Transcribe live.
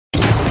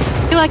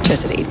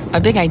Electricity, a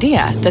big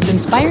idea that's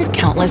inspired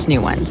countless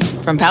new ones.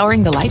 From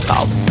powering the light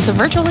bulb to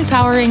virtually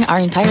powering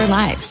our entire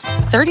lives.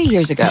 30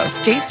 years ago,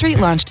 State Street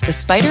launched the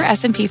Spider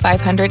S&P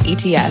 500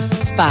 ETF,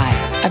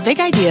 SPY. A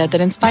big idea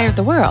that inspired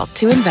the world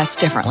to invest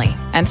differently.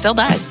 And still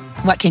does.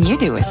 What can you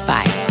do with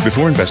SPY?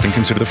 Before investing,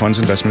 consider the fund's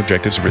investment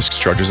objectives, risks,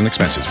 charges, and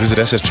expenses. Visit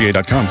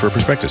ssga.com for a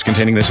prospectus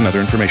containing this and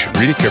other information.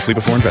 Read it carefully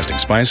before investing.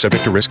 SPY is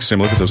subject to risks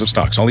similar to those of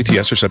stocks. All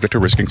ETFs are subject to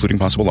risk, including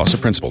possible loss of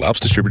principal. Alps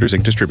Distributors,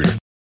 Inc. Distributor.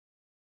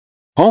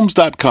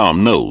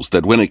 Homes.com knows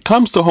that when it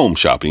comes to home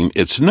shopping,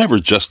 it's never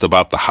just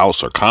about the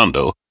house or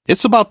condo.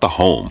 It's about the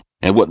home.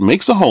 And what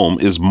makes a home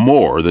is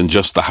more than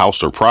just the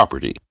house or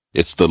property.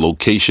 It's the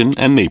location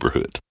and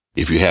neighborhood.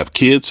 If you have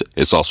kids,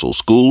 it's also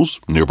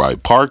schools, nearby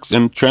parks,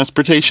 and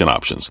transportation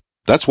options.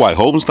 That's why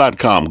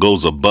Homes.com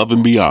goes above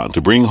and beyond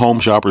to bring home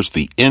shoppers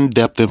the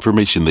in-depth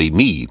information they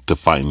need to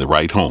find the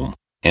right home.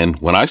 And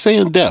when I say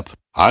in-depth,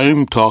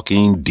 I'm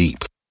talking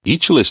deep.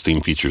 Each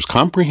listing features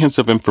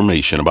comprehensive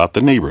information about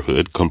the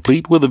neighborhood,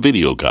 complete with a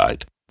video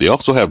guide. They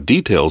also have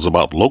details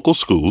about local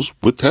schools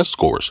with test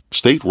scores,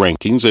 state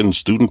rankings, and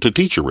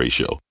student-to-teacher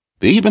ratio.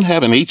 They even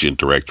have an agent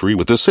directory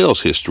with the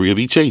sales history of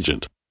each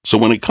agent. So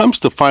when it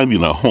comes to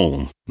finding a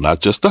home, not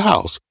just a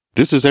house,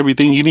 this is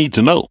everything you need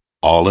to know,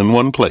 all in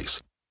one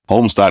place.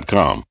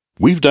 Homes.com.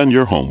 We've done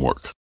your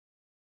homework.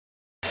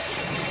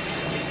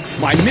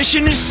 My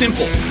mission is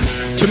simple: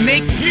 to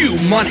make you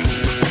money.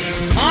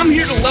 I'm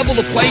here to level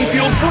the playing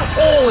field for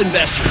all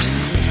investors.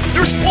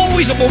 There's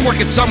always a bull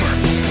market somewhere,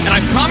 and I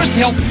promise to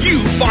help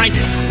you find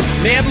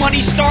it. Mad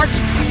Money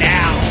starts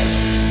now.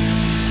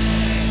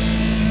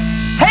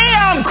 Hey,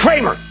 I'm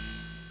Cramer.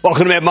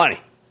 Welcome to Mad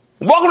Money.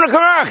 Welcome to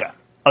America.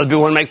 Other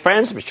people want to make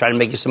friends. I'm just trying to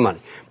make you some money.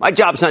 My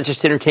job is not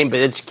just to entertain,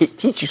 but to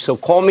teach you. So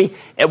call me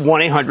at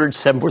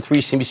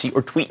 1-800-743-CNBC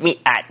or tweet me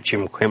at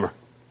Jim Cramer.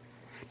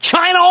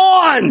 China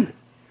on!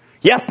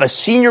 Yep, a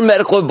senior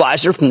medical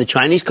advisor from the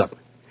Chinese government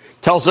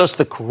tells us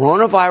the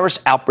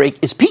coronavirus outbreak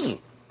is peaking.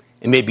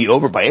 It may be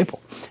over by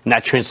April, and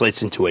that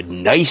translates into a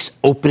nice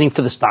opening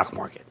for the stock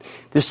market.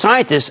 The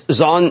scientist,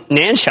 Zhong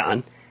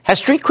Nanshan, has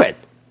street cred.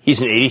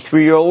 He's an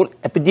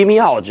 83-year-old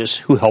epidemiologist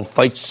who helped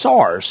fight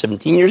SARS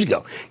 17 years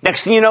ago.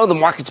 Next thing you know, the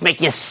market's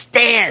making a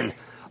stand,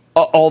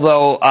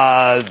 although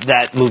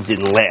that move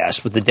didn't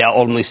last, with the Dow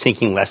ultimately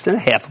sinking less than a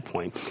half a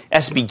point,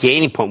 S&P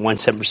gaining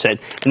 0.17%,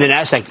 and the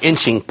Nasdaq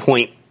inching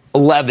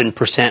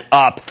 0.11%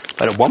 up.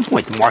 But at one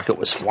point, the market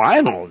was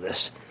flying all of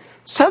this.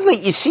 Suddenly,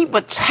 you see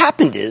what's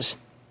happened is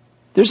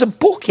there's a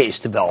bull case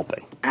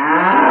developing,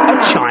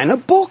 a China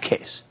bull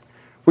case.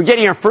 We're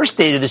getting our first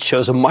data that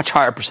shows a much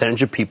higher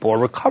percentage of people are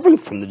recovering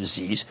from the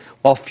disease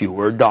while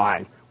fewer are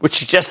dying, which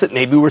suggests that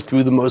maybe we're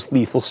through the most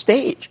lethal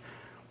stage.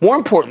 More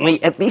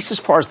importantly, at least as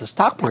far as the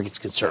stock market's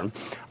concerned,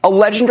 a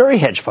legendary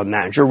hedge fund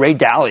manager, Ray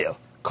Dalio,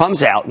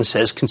 comes out and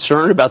says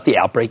concern about the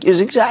outbreak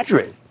is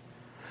exaggerated.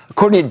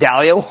 According to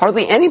Dalio,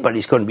 hardly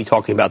anybody's going to be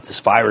talking about this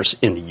virus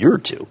in a year or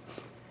two.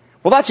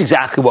 Well, that's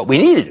exactly what we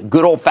needed. A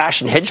good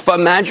old-fashioned hedge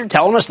fund manager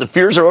telling us the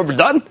fears are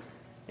overdone.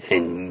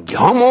 And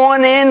come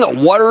on in, the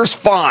water's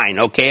fine,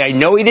 okay? I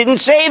know he didn't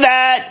say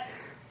that,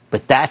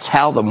 but that's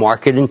how the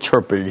market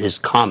interpreted his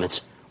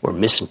comments, or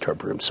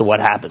misinterpreted them. So what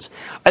happens?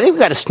 I think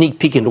we've got a sneak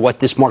peek into what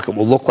this market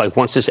will look like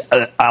once this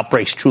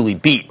outbreak's truly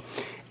beat.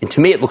 And to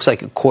me, it looks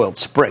like a coiled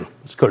spring.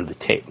 Let's go to the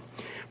tape.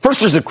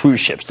 First, there's the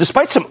cruise ships.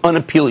 Despite some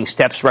unappealing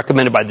steps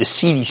recommended by the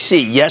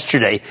CDC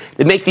yesterday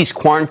that make these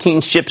quarantine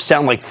ships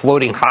sound like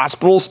floating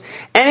hospitals,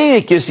 anything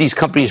that gives these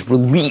companies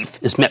relief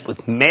is met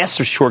with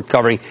massive short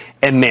covering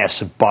and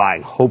massive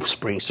buying. Hope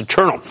springs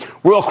eternal.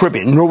 Royal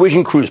Caribbean and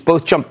Norwegian Cruise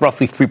both jumped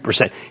roughly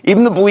 3%.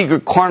 Even the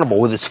beleaguered Carnival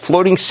with its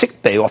floating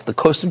sick bay off the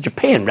coast of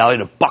Japan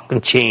rallied a buck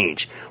and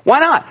change. Why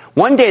not?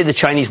 One day the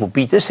Chinese will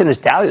beat this, and as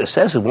Dalio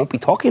says, we won't be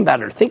talking about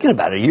it or thinking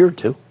about it a year or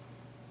two.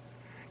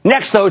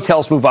 Next, the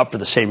hotels move up for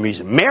the same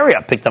reason.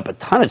 Marriott picked up a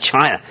ton of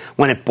China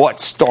when it bought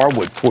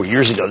Starwood 4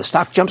 years ago. The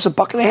stock jumps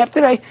 $1.50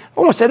 today,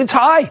 almost at its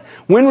high.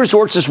 Wynn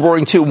Resorts is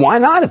roaring too. Why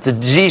not? If the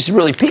disease is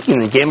really peaking,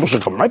 the gamblers will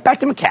come right back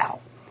to Macau.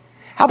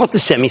 How about the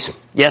semis?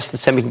 Yes, the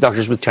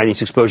semiconductors with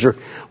Chinese exposure.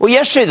 Well,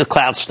 yesterday the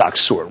cloud stocks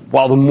soared,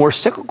 while the more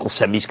cyclical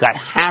semis got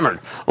hammered,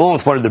 along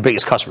with one of their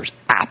biggest customers,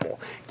 Apple.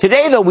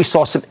 Today, though, we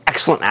saw some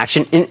excellent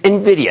action in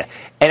NVIDIA,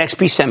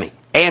 NXP Semi,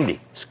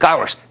 AMD,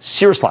 Skyworks,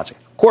 Cirrus Logic,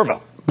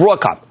 Qorvo,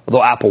 Broadcom,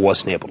 although Apple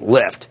wasn't able to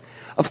lift.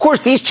 Of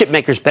course, these chip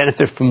makers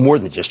benefit from more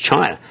than just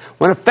China.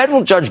 When a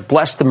federal judge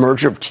blessed the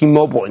merger of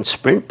T-Mobile and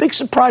Sprint, big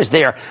surprise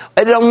there,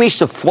 it unleashed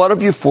a flood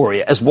of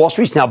euphoria as Wall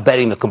Street's now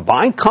betting the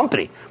combined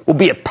company will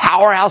be a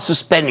powerhouse of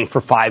spending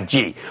for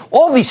 5G.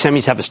 All these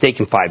semis have a stake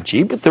in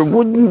 5G, but there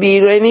wouldn't be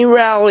any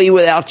rally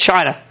without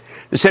China.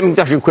 The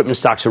semiconductor equipment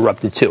stocks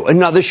erupted too,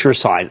 another sure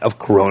sign of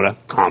corona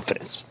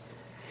confidence.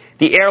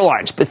 The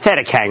airlines,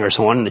 pathetic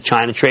hangers-on in the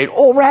China trade,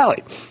 all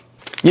rallied.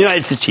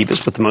 United's the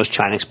cheapest with the most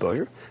China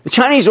exposure. The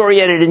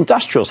Chinese-oriented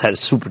industrials had a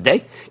super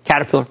day.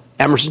 Caterpillar,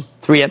 Emerson,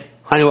 3M,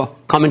 Honeywell,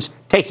 Cummins,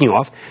 taking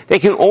off. They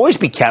can always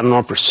be counted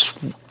on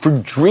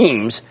for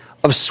dreams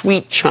of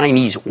sweet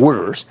Chinese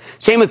orders.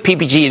 Same with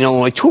PPG and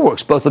Illinois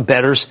Toolworks, both the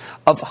betters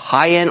of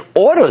high-end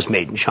autos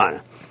made in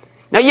China.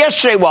 Now,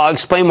 yesterday, while I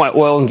explained why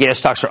oil and gas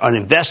stocks are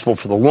uninvestable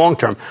for the long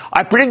term,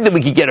 I predicted that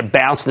we could get a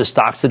bounce in the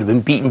stocks that have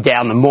been beaten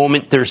down the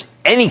moment there's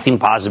anything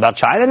positive about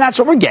China, and that's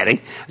what we're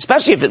getting,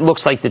 especially if it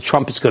looks like that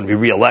Trump is going to be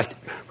reelected,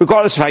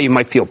 regardless of how you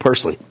might feel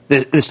personally.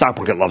 The stock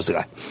market loves the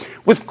guy.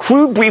 With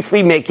crude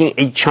briefly making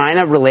a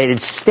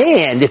China-related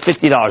stand at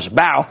 $50 a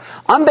barrel,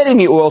 I'm betting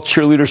the oil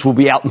cheerleaders will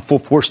be out in full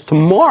force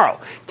tomorrow,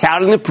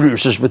 touting the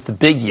producers with the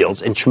big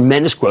yields and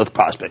tremendous growth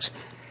prospects.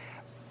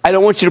 I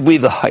don't want you to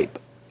believe the hype.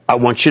 I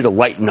want you to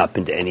lighten up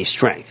into any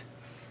strength.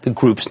 The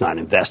group's not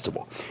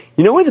investable.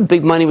 You know where the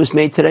big money was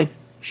made today?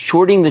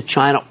 Shorting the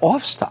China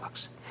off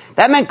stocks.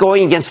 That meant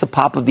going against the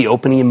pop of the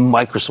opening in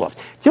Microsoft.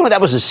 Do you know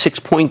that was a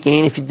 6-point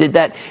gain if you did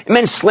that? It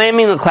meant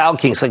slamming the cloud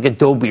kings like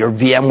Adobe or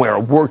VMware or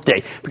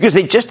Workday because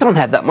they just don't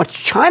have that much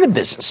China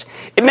business.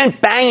 It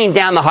meant banging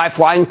down the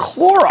high-flying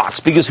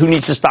Clorox because who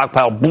needs to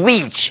stockpile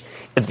bleach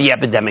if the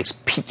epidemic's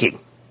peaking?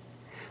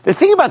 The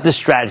thing about this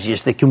strategy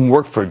is they can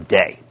work for a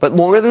day, but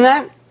longer than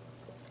that,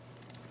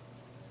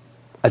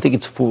 I think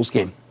it's a fool's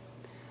game.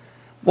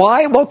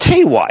 Why? Well, I'll tell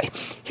you why.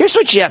 Here's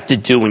what you have to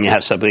do when you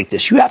have something like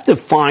this. You have to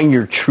find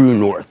your true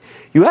north.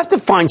 You have to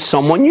find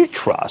someone you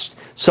trust,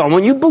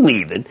 someone you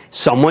believe in,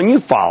 someone you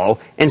follow,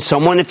 and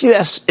someone, if you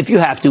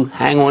have to,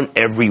 hang on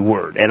every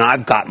word. And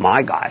I've got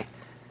my guy.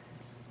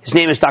 His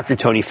name is Dr.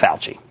 Tony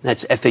Fauci.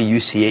 That's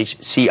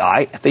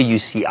F-A-U-C-I,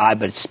 F-A-U-C-I,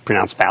 but it's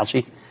pronounced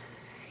Fauci.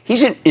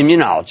 He's an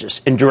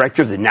immunologist and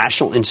director of the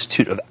National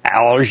Institute of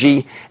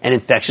Allergy and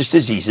Infectious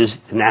Diseases,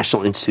 the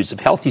National Institutes of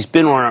Health. He's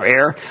been on our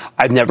air.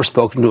 I've never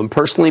spoken to him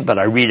personally, but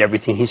I read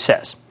everything he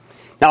says.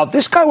 Now, if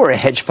this guy were a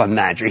hedge fund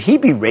manager,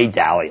 he'd be Ray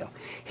Dalio.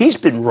 He's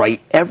been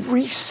right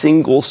every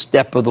single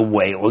step of the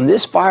way on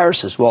this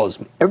virus as well as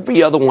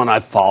every other one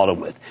I've followed him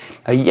with.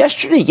 Now,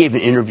 yesterday he gave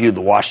an interview to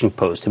the Washington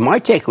Post, and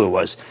my takeaway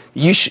was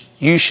you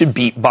should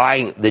be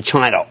buying the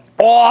China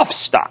off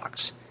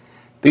stocks,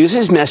 because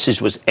his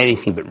message was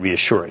anything but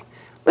reassuring.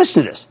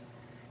 Listen to this.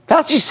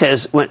 Fauci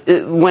says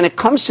when it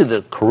comes to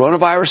the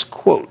coronavirus,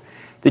 quote,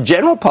 the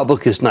general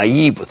public is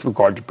naive with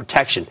regard to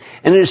protection,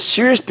 and it has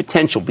serious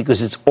potential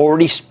because it's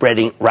already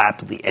spreading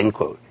rapidly, end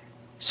quote.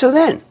 So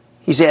then,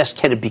 he's asked,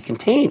 can it be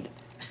contained?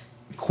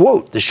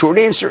 Quote, the short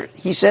answer,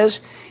 he says,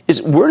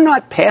 is we're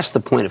not past the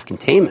point of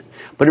containment,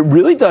 but it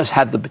really does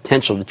have the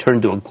potential to turn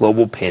into a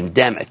global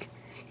pandemic.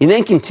 He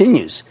then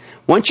continues,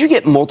 once you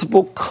get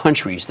multiple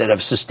countries that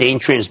have sustained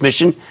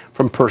transmission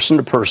from person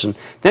to person,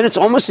 then it's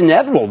almost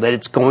inevitable that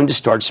it's going to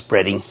start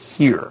spreading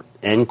here,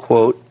 end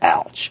quote,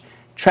 ouch.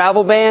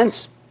 Travel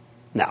bans?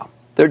 No,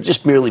 they're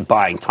just merely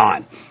buying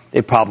time.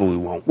 They probably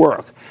won't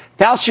work.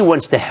 Fauci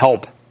wants to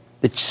help.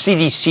 The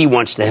CDC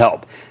wants to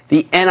help.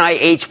 The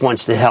NIH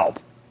wants to help.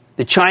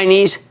 The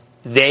Chinese,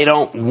 they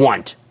don't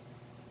want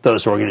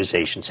those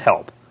organizations'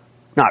 help.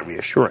 Not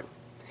reassuring.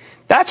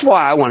 That's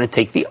why I want to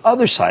take the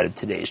other side of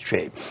today's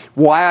trade.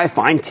 Why I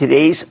find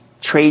today's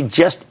trade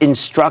just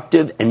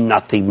instructive and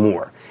nothing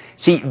more.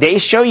 See, they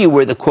show you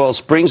where the coil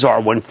springs are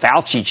when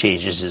Fauci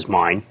changes his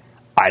mind.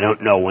 I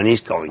don't know when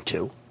he's going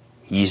to.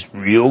 He's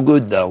real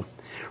good, though.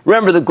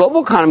 Remember, the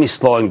global economy is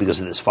slowing because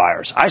of this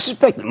virus. I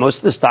suspect that most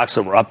of the stocks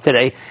that were up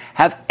today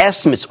have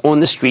estimates on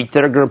the street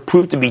that are going to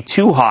prove to be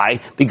too high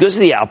because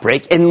of the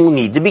outbreak and will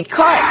need to be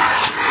cut.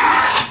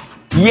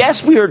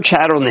 Yes, we heard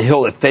chatter on the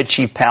Hill that Fed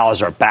Chief Powell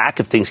is our back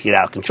if things get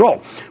out of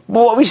control.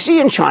 But what we see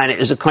in China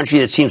is a country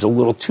that seems a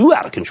little too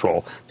out of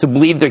control to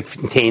believe they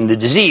contain the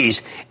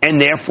disease.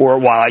 And therefore,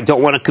 while I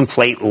don't want to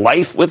conflate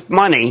life with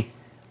money,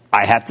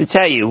 I have to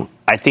tell you,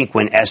 I think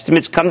when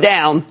estimates come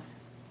down,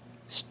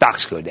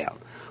 stocks go down.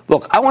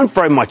 Look, I want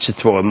very much to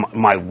throw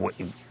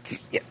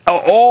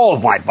all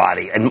of my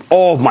body and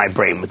all of my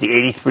brain with the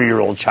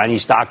 83-year-old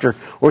Chinese doctor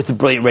or with the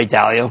brilliant Ray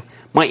Dalio.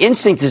 My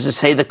instinct is to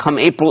say that come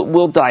April, it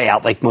will die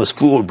out like most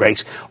flu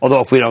outbreaks,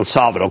 although if we don't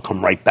solve it, it'll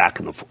come right back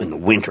in the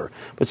winter.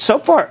 But so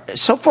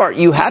far,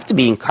 you have to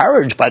be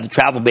encouraged by the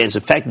travel ban's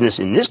effectiveness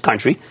in this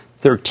country,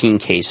 13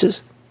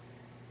 cases.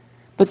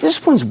 But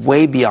this one's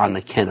way beyond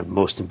the ken of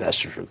most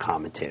investors or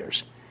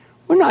commentators.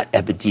 We're not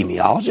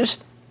epidemiologists.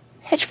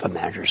 Hedge fund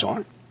managers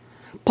aren't.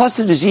 Plus,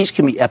 the disease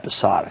can be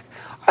episodic.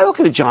 I look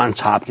at a Johns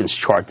Hopkins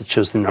chart that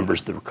shows the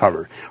numbers that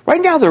recovered. Right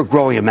now, they're a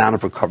growing amount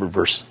of recovered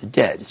versus the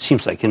dead. It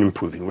seems like an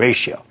improving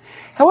ratio.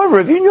 However,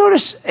 have you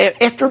noticed,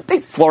 after a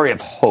big flurry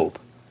of hope,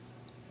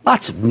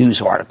 lots of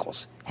news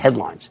articles,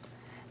 headlines,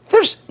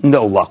 there's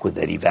no luck with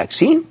any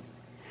vaccine.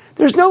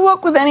 There's no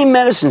luck with any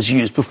medicines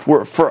used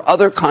before for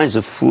other kinds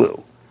of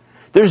flu.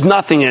 There's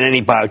nothing that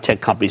any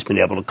biotech company's been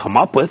able to come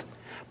up with,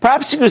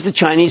 perhaps because the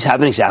Chinese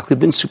haven't exactly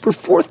been super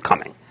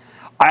forthcoming.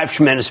 I have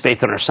tremendous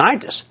faith in our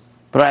scientists,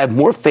 but I have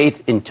more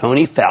faith in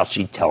Tony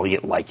Fauci telling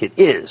it like it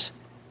is.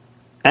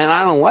 And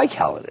I don't like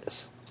how it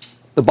is.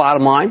 The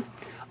bottom line,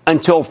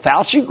 until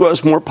Fauci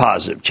grows more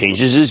positive,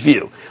 changes his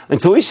view,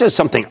 until he says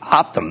something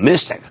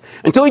optimistic,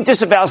 until he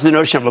disavows the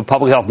notion of a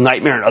public health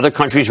nightmare in other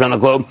countries around the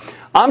globe,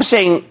 I'm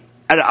saying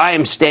I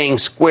am staying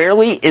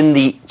squarely in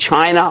the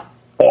China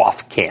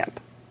off camp.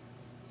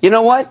 You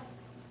know what?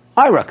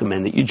 I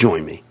recommend that you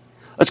join me.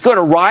 Let's go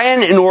to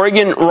Ryan in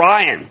Oregon.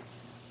 Ryan.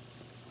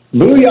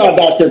 Booyah,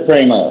 Dr.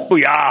 Cramer.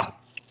 Booyah.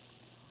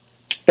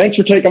 Thanks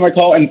for taking my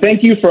call, and thank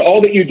you for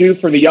all that you do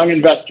for the young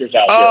investors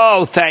out there.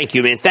 Oh, thank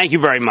you, man. Thank you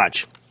very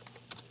much.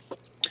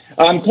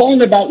 I'm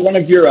calling about one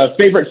of your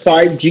favorite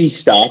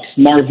 5G stocks,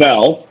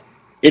 Marvell.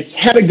 It's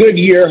had a good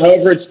year.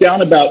 However, it's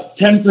down about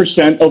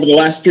 10% over the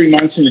last 3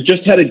 months, and it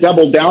just had a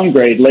double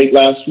downgrade late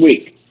last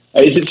week.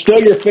 Is it still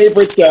your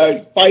favorite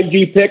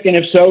 5G pick? And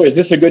if so, is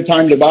this a good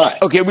time to buy?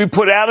 Okay, we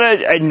put out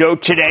a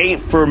note today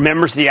for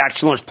members of the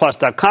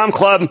ActionAlertsPlus.com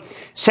club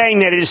saying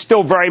that it is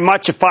still very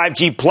much a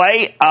 5G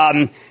play.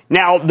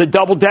 Now, the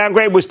double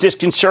downgrade was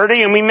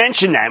disconcerting, and we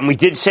mentioned that. And we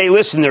did say,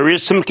 listen, there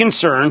is some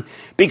concern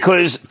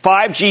because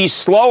 5G is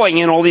slowing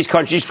in all these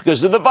countries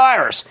because of the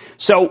virus.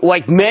 So,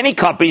 like many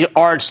companies,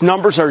 are its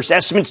numbers, are its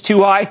estimates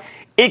too high?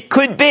 It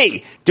could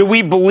be. Do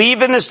we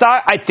believe in the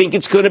stock? I think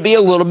it's going to be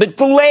a little bit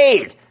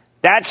delayed.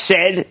 That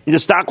said, the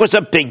stock was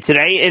up big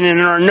today, and in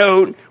our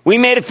note, we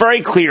made it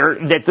very clear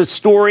that the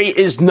story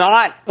is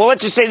not, well,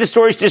 let's just say the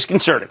story is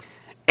disconcerting.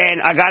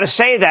 And I got to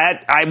say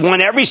that I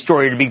want every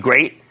story to be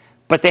great,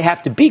 but they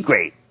have to be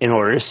great in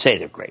order to say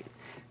they're great.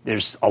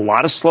 There's a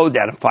lot of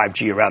slowdown in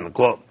 5G around the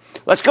globe.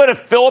 Let's go to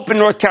Philip in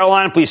North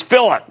Carolina, please.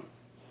 Philip.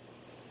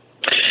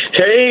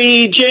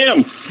 Hey,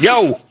 Jim.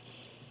 Yo.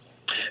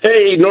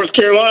 Hey, North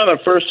Carolina,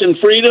 first in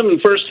freedom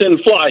and first in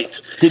flight.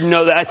 Didn't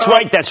know that.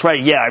 That's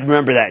right. Yeah, I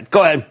remember that.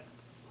 Go ahead.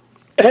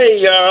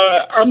 Hey,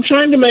 I'm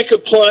trying to make a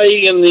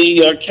play in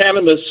the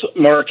cannabis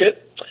market.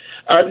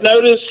 I've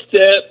noticed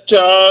that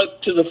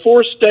to the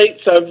 4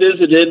 states I've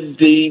visited,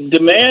 the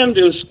demand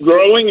is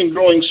growing and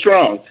growing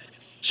strong.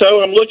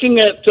 So I'm looking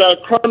at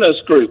Cronos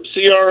Group,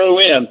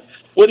 CRON.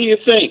 What do you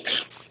think?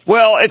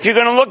 Well, if you're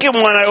going to look at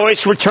one, I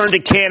always return to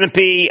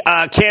Canopy.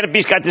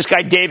 Canopy's got this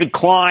guy, David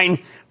Klein,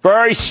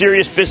 very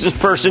serious business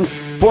person,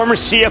 former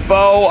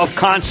CFO of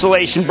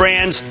Constellation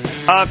Brands.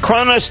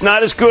 Cronos,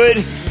 not as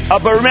good.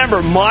 But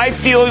remember, my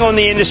feeling on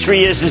the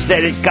industry is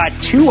that it got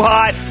too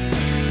hot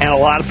and a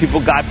lot of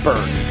people got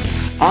burned.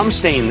 I'm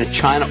staying in the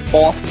China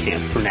off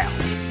camp for now.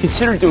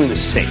 Consider doing the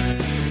same.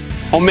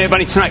 On Mad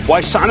Money tonight,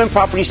 why Simon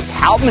Properties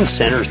Taubman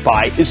Center's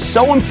buy is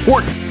so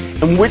important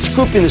and which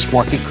group in this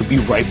market could be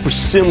ripe for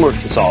similar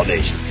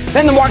consolidation.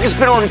 Then the market's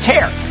been on a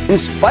tear in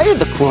spite of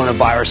the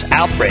coronavirus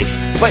outbreak.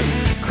 But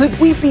could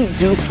we be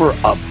due for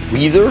a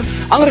breather?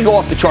 I'm going to go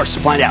off the charts to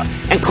find out.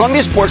 And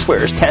Columbia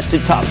Sportswear is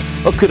tested tough.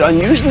 But could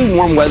unusually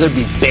warm weather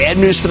be bad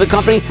news for the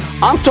company?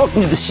 I'm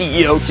talking to the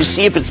CEO to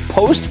see if its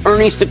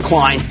post-earnings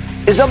decline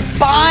is a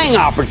buying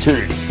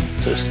opportunity.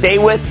 So stay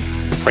with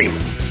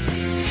Cramer.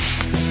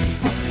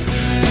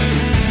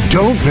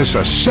 Don't miss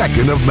a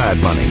second of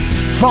Mad Money.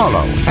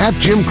 Follow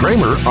 @Jim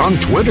Cramer on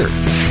Twitter.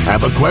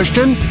 Have a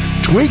question?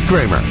 Tweet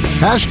Cramer.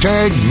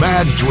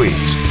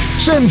 #MadTweets.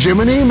 Send Jim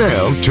an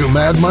email to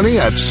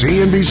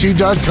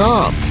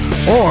madmoney@cnbc.com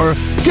or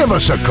give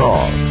us a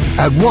call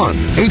at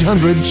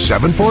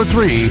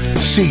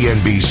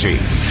 1-800-743-CNBC.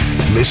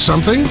 Miss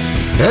something?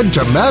 Head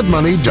to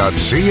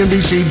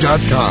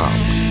madmoney.cnbc.com.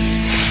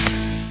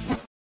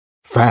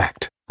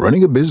 Fact.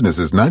 Running a business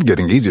is not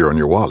getting easier on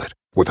your wallet.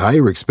 With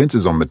higher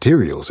expenses on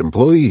materials,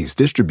 employees,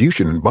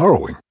 distribution, and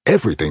borrowing,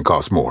 everything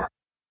costs more.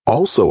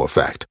 Also a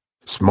fact.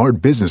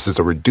 Smart businesses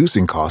are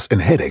reducing costs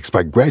and headaches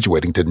by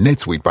graduating to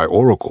NetSuite by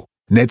Oracle.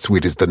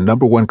 NetSuite is the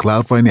 #1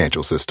 cloud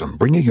financial system,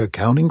 bringing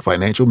accounting,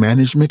 financial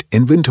management,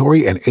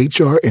 inventory, and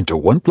HR into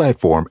one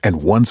platform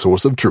and one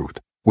source of truth.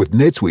 With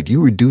NetSuite,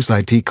 you reduce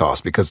IT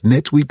costs because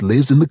NetSuite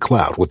lives in the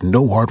cloud with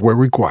no hardware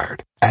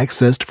required.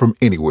 Accessed from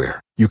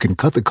anywhere, you can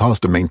cut the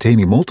cost of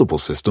maintaining multiple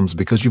systems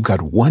because you've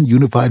got one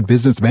unified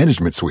business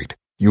management suite.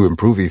 You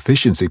improve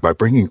efficiency by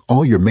bringing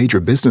all your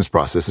major business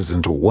processes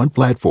into one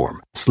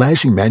platform,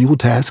 slashing manual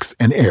tasks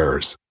and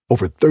errors.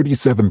 Over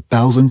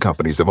 37,000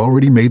 companies have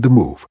already made the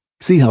move.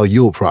 See how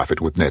you'll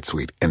profit with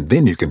NetSuite, and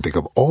then you can think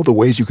of all the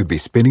ways you could be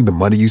spending the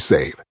money you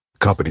save.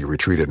 Company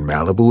retreat in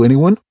Malibu,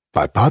 anyone?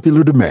 By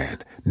popular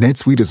demand,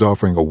 NetSuite is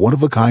offering a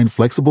one-of-a-kind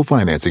flexible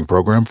financing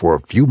program for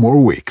a few more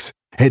weeks.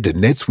 Head to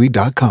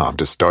netsuite.com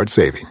to start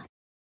saving.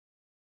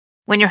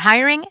 When you're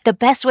hiring, the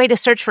best way to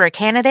search for a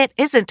candidate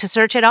isn't to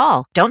search at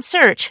all. Don't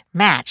search,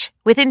 match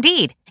with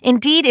Indeed.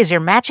 Indeed is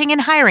your matching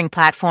and hiring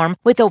platform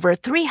with over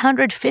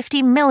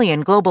 350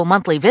 million global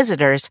monthly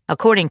visitors,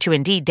 according to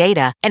Indeed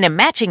data, and a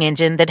matching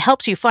engine that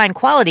helps you find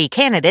quality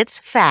candidates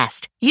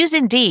fast. Use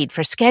Indeed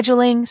for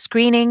scheduling,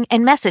 screening,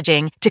 and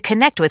messaging to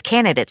connect with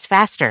candidates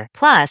faster.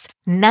 Plus,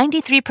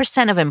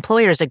 93% of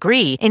employers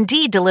agree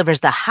Indeed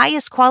delivers the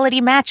highest quality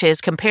matches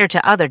compared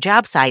to other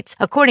job sites,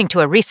 according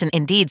to a recent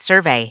Indeed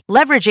survey.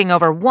 Leveraging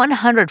over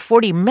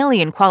 140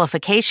 million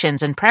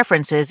qualifications and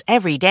preferences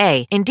every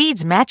day,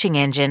 Indeed's matching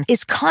engine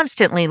is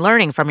constantly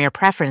learning from your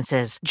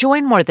preferences.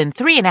 Join more than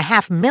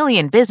 3.5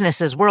 million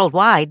businesses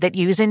worldwide that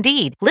use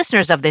Indeed.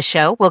 Listeners of this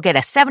show will get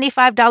a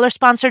 $75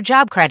 sponsored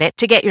job credit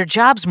to get your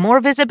jobs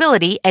more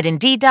visibility at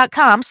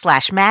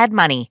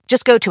Indeed.com/madmoney.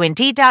 Just go to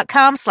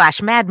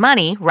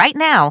Indeed.com/madmoney right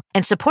now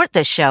and support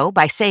this show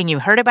by saying you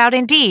heard about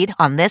Indeed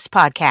on this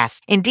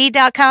podcast.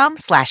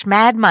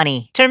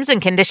 Indeed.com/madmoney. Terms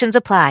and conditions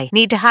apply.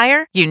 Need to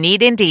hire? You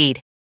need Indeed.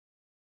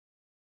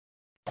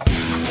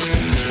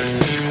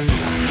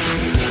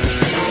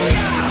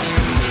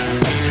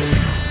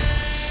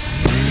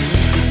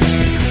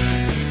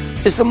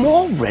 Is the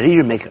mall ready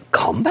to make a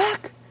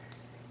comeback?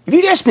 If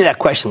you'd asked me that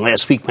question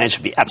last week, my answer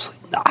would be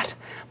absolutely not.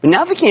 But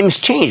now the game has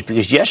changed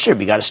because yesterday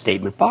we got a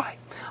statement buy.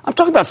 I'm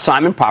talking about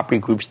Simon Property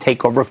Group's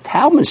takeover of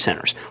Taubman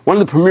Centers, one of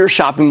the premier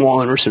shopping mall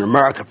owners in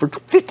America, for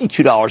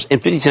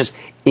 $52.50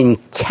 in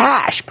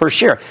cash per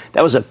share.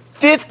 That was a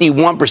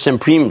 51%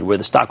 premium to where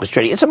the stock was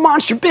trading. It's a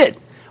monster bid,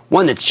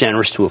 one that's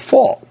generous to a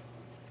fault.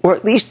 Or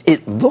at least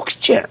it looks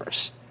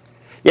generous.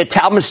 Yet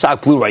Taubman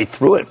stock blew right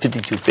through it.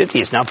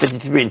 $52.50 is now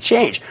 $53 and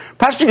change.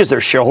 Perhaps because there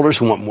are shareholders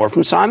who want more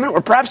from Simon, or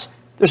perhaps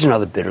there's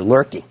another bidder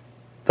lurking,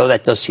 though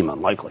that does seem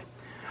unlikely.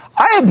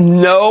 I have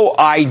no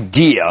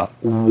idea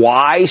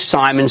why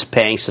Simon's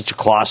paying such a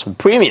colossal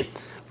premium,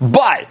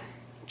 but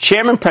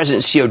Chairman,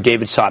 President, and CEO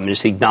David Simon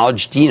is the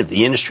acknowledged dean of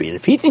the industry, and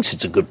if he thinks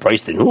it's a good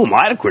price, then who am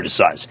I to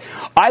criticize?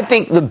 I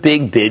think the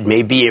big bid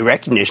may be a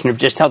recognition of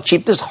just how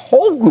cheap this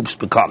whole group's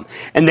become,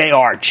 and they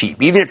are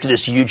cheap. Even after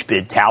this huge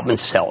bid, Taubman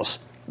sells.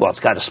 Well,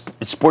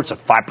 it sports a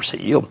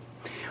 5% yield.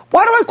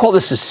 Why do I call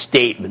this a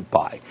statement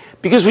buy?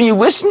 Because when you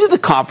listen to the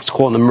conference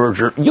call on the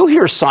merger, you'll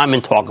hear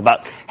Simon talk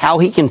about how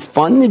he can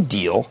fund the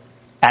deal,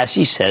 as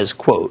he says,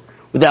 quote,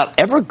 without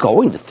ever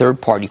going to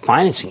third-party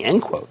financing,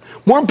 end quote.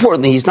 More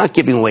importantly, he's not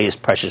giving away his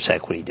precious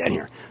equity down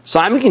here.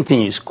 Simon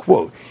continues,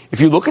 quote, if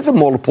you look at the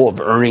multiple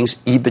of earnings,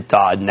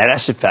 EBITDA, net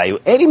asset value,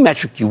 any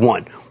metric you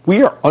want,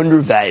 we are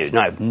undervalued, and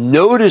I have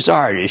no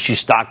desire to issue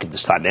stock at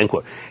this time, end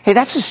quote. Hey,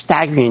 that's a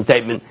staggering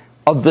indictment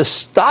of the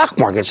stock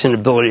market's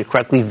inability to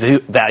correctly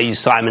value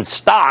Simon's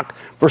stock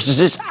versus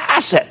its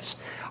assets.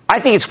 I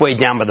think it's weighed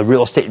down by the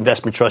real estate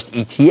investment trust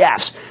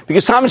ETFs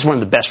because Simon's one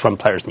of the best-run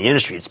players in the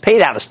industry. It's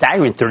paid out a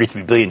staggering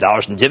 $33 billion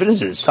in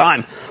dividends in its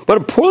time, but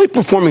a poorly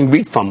performing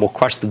REIT fund will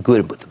crush the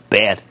good with the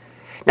bad.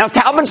 Now,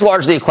 Taubman's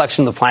largely a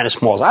collection of the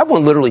finest malls. I have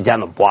one literally down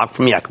the block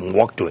from me. I can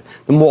walk to it,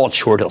 the mall at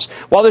Short Hills.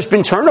 While there's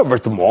been turnover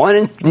at the mall,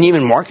 and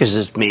Neiman Marcus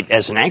is made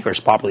as an anchor, is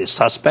probably a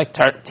suspect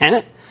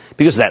tenant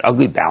because of that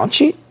ugly balance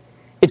sheet.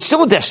 It's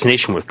still a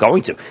destination worth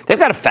going to. They've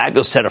got a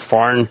fabulous set of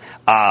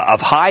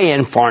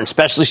high-end foreign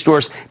specialty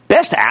stores,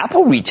 best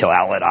Apple retail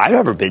outlet I've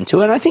ever been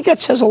to, and I think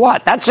that says a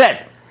lot. That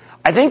said,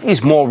 I think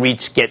these mall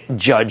REITs get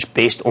judged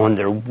based on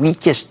their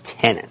weakest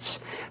tenants.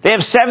 They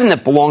have 7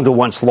 that belong to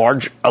once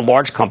large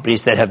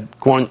companies that have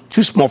grown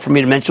too small for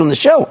me to mention on the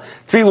show.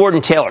 3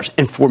 Lord & Taylors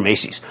and 4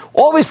 Macy's.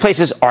 All these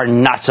places are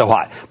not so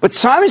hot. But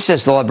Simon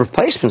says they'll have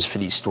replacements for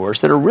these stores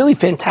that are really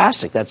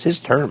fantastic. That's his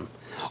term.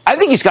 I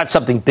think he's got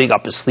something big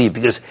up his sleeve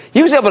because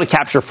he was able to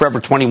capture Forever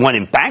 21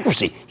 in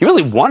bankruptcy. He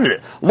really wanted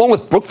it, along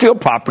with Brookfield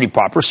Property,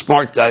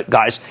 smart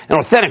guys, and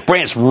Authentic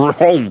Brands.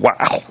 Oh,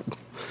 wow.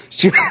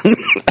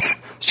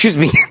 Excuse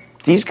me.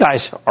 These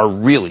guys are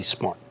really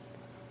smart.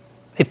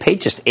 They paid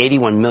just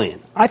 $81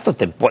 million. I thought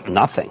they bought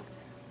nothing.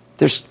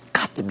 There's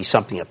got to be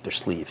something up their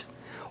sleeves.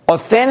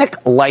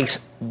 Authentic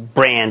likes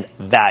brand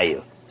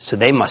value, so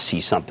they must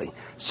see something.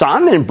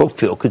 Simon and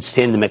Brookfield could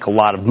stand to make a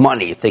lot of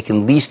money if they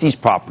can lease these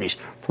properties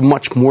for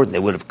much more than they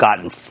would have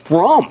gotten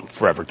from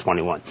Forever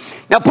 21.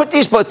 Now, put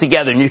these both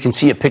together, and you can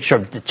see a picture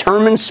of a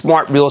determined,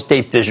 smart real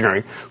estate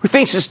visionary who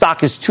thinks his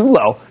stock is too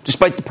low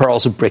despite the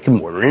perils of brick and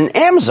mortar in an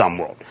Amazon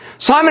world.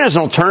 Simon is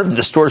an alternative to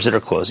the stores that are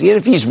closing, and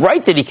if he's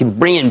right that he can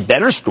bring in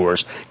better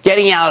stores,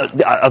 getting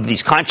out of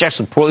these contracts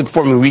with poorly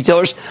performing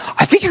retailers,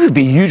 I think it could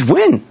be a huge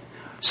win.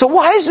 So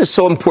why is this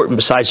so important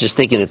besides just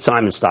thinking that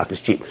Simon's stock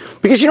is cheap?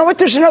 Because you know what?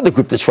 There's another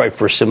group that's ripe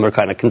for a similar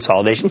kind of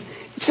consolidation.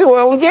 It's the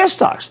oil and gas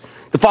stocks.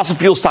 The fossil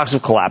fuel stocks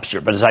have collapsed here.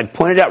 But as I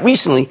pointed out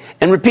recently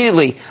and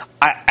repeatedly,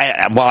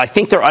 while I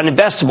think they're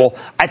uninvestable,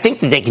 I think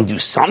that they can do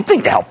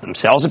something to help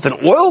themselves. If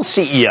an oil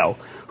CEO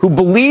who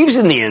believes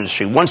in the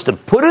industry wants to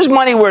put his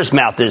money where his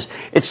mouth is,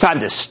 it's time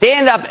to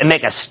stand up and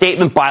make a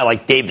statement buy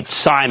like David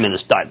Simon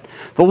has done.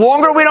 The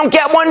longer we don't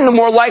get one, the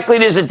more likely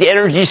it is that the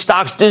energy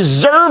stocks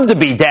deserve to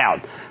be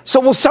down. So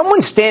will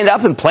someone stand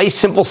up and play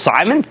Simple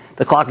Simon?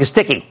 The clock is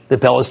ticking. The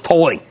bell is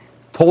tolling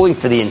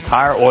for the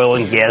entire oil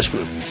and gas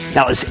group.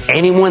 Now, is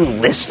anyone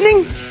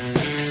listening?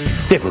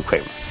 Stick with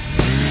Cramer.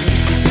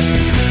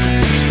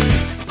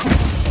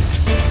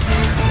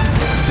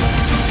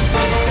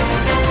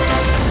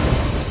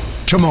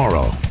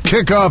 Tomorrow,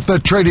 kick off the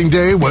trading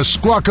day with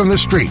Squawk on the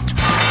Street.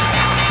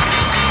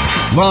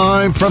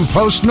 Live from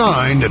Post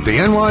 9 at the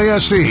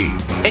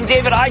NYSE. And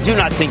David, I do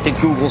not think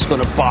that Google's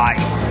going to buy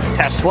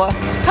Tesla.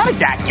 How did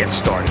that get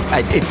started?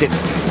 It didn't.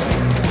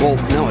 Well,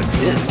 no, it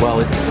did. Well,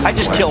 I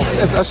just killed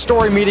it. It's a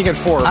story meeting at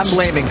Forbes. I'm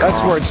blaming Carl.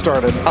 That's where it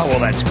started. Oh, well,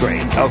 that's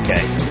great.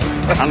 Okay.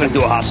 I'm going to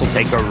do a hostile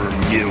takeover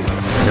review.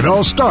 It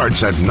all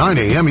starts at 9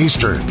 a.m.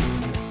 Eastern.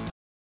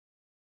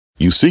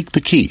 You seek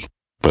the key,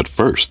 but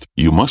first,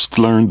 you must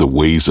learn the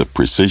ways of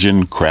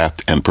precision,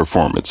 craft, and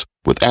performance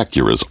with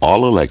Acura's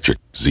all-electric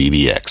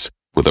ZDX.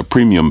 With a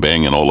premium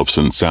Bang &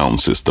 Olufsen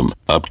sound system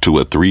up to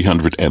a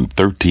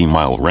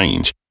 313-mile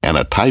range and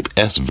a Type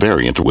S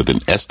variant with an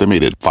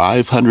estimated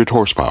 500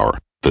 horsepower,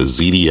 the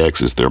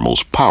ZDX is their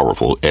most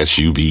powerful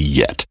SUV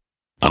yet.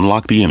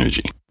 Unlock the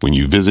energy when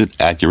you visit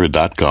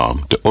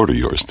Acura.com to order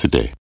yours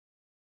today.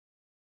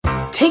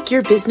 Take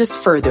your business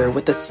further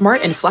with the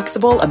smart and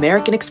flexible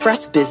American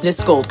Express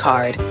Business Gold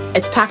Card.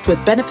 It's packed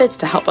with benefits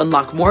to help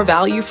unlock more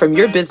value from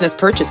your business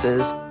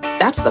purchases.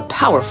 That's the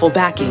powerful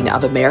backing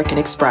of American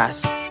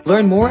Express.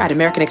 Learn more at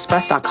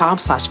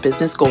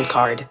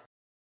americanexpress.com/businessgoldcard.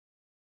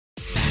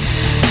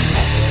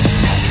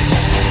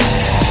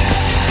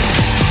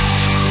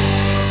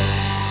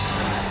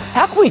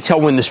 How can we tell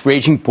when this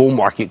raging bull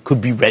market could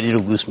be ready to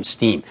lose some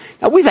steam?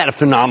 Now, we've had a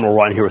phenomenal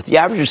run here with the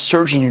averages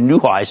surging to new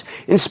highs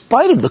in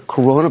spite of the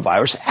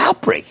coronavirus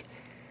outbreak.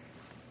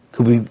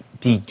 Could we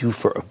be due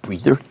for a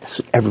breather? That's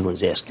what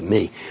everyone's asking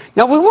me.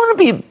 Now, we want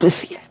to be...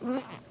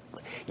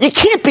 You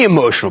can't be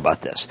emotional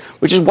about this,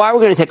 which is why we're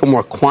going to take a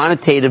more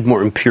quantitative,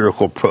 more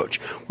empirical approach.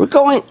 We're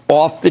going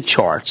off the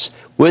charts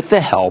with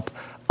the help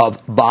of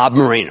Bob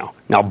Moreno.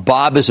 Now,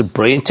 Bob is a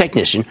brilliant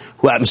technician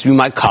who happens to be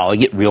my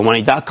colleague at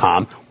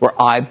realmoney.com, where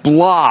I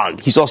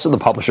blog. He's also the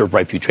publisher of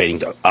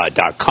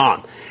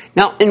rightviewtrading.com.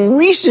 Now, in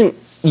recent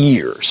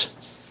years,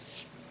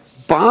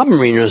 Bob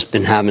Moreno's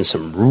been having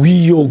some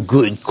real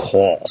good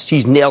calls.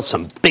 He's nailed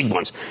some big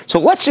ones. So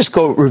let's just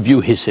go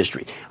review his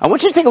history. I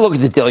want you to take a look at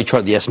the daily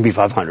chart of the S&P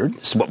 500.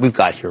 This is what we've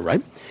got here,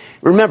 right?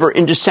 Remember,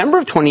 in December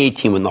of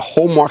 2018, when the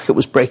whole market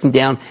was breaking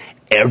down,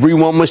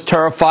 everyone was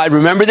terrified.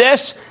 Remember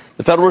this?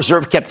 The Federal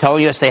Reserve kept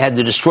telling us they had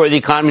to destroy the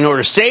economy in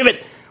order to save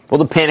it. Well,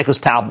 the panic was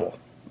palpable.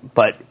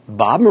 But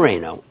Bob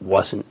Moreno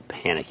wasn't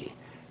panicking.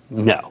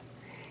 No.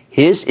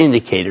 His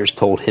indicators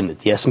told him that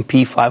the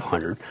S&P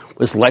 500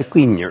 was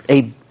likely near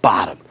a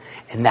bottom.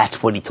 And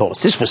that's what he told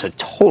us. This was a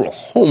total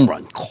home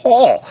run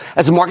call.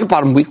 As the market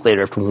bottomed a week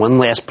later after one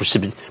last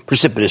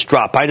precipitous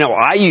drop. I know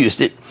I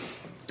used it.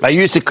 I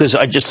used it because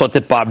I just thought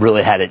that Bob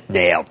really had it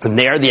nailed. From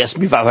there, the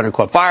S&P 500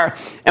 caught fire,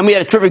 and we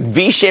had a terrific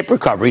V-shaped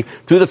recovery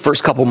through the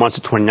first couple months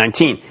of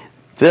 2019.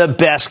 The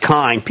best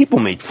kind. People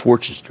made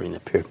fortunes during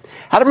that period.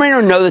 How did Moreno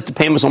know that the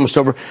pain was almost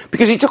over?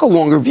 Because he took a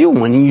longer view.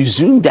 When you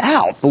zoomed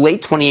out, the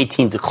late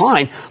 2018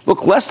 decline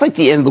looked less like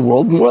the end of the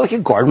world, more like a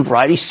garden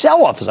variety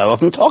sell-off, as I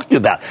often talk to you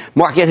about.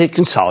 Market had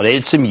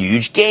consolidated some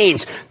huge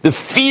gains. The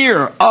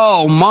fear,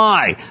 oh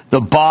my. The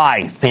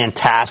buy,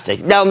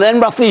 fantastic. Now, then,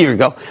 roughly a year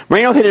ago,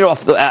 Moreno hit it out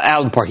of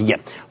the park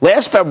again.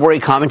 Last February,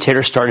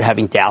 commentators started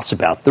having doubts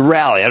about the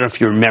rally. I don't know if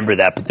you remember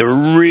that, but they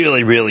were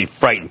really, really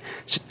frightened.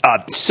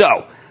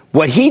 So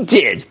what he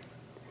did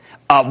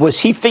was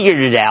he figured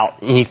it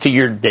out, and he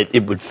figured that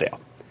it would fail.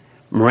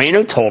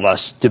 Moreno told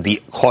us to be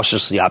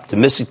cautiously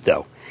optimistic,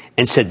 though,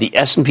 and said the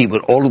S&P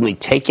would ultimately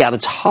take out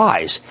its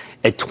highs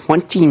at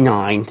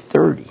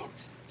 2930.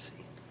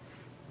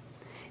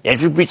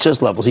 After we reached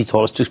those levels, he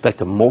told us to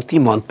expect a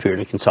multi-month period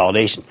of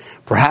consolidation,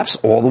 perhaps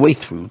all the way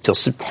through till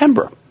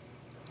September.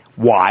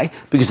 Why?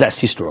 Because that's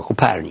the historical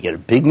pattern. You get a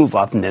big move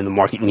up, and then the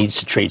market needs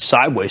to trade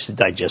sideways to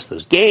digest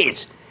those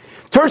gains.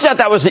 Turns out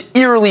that was an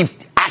eerily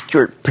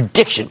accurate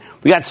prediction.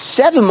 We got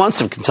 7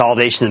 months of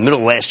consolidation in the middle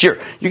of last year.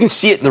 You can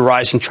see it in the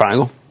rising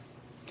triangle.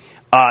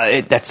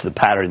 That's the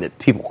pattern that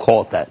people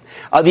call it that.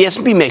 The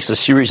S&P makes a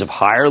series of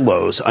higher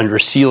lows under a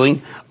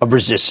ceiling of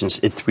resistance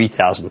at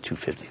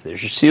 3,250.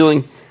 There's your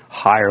ceiling,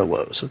 higher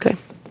lows, okay?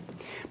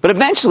 But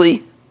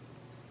eventually,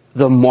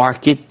 the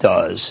market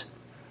does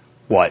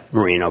what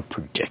Moreno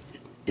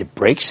predicted. It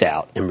breaks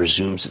out and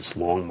resumes its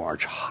long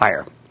march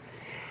higher.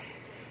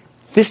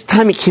 This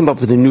time he came up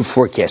with a new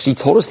forecast. He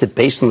told us that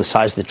based on the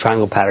size of the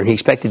triangle pattern, he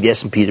expected the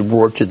S&P to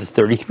roar to the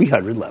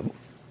 3,300 level.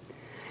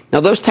 Now,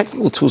 those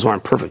technical tools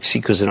aren't perfect, see,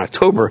 because in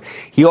October,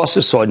 he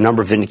also saw a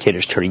number of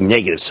indicators turning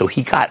negative, so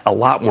he got a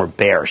lot more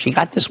bearish. He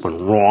got this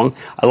one wrong.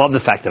 I love the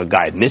fact that a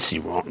guy admits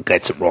he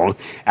gets it wrong.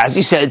 As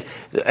he said,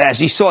 as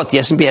he saw it, the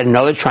S&P had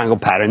another triangle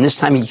pattern. This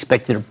time he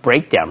expected a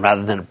breakdown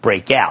rather than a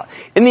breakout.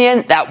 In the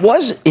end, that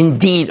was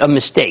indeed a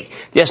mistake.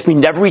 The S&P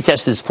never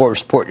retested its forward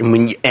support, and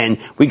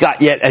we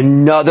got yet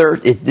another,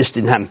 this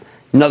didn't happen,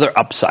 another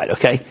upside,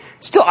 okay?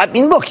 Still, I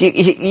mean, look,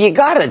 you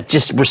got to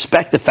just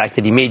respect the fact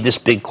that he made this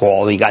big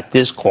call and he got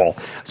this call.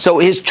 So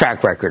his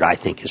track record, I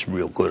think, is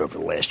real good over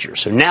the last year.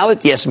 So now that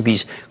the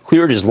S&P's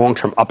cleared his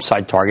long-term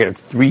upside target of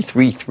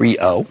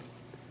 3,330,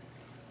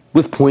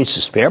 with points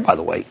to spare, by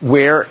the way,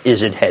 where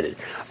is it headed?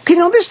 Okay,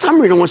 now this time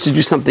Moreno wants to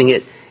do something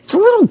it's a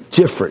little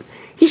different.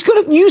 He's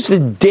going to use the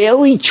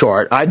daily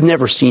chart. I've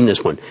never seen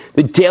this one.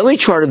 The daily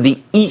chart of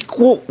the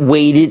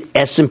equal-weighted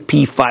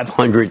S&P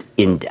 500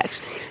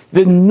 index.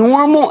 The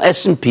normal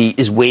S&P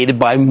is weighted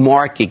by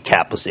market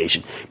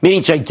capitalization,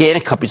 meaning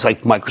gigantic companies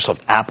like Microsoft,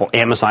 Apple,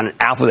 Amazon, and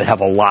Alphabet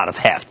have a lot of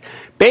heft.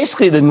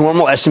 Basically, the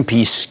normal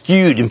S&P is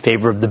skewed in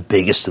favor of the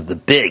biggest of the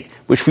big,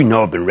 which we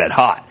know have been red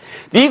hot.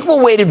 The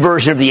equal-weighted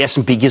version of the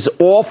S&P gives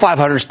all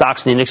 500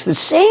 stocks in the index the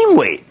same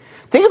weight.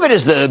 Think of it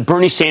as the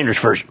Bernie Sanders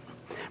version.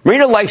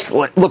 Moreno likes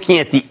looking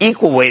at the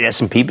equal weight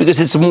S&P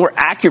because it's a more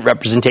accurate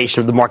representation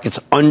of the market's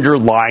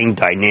underlying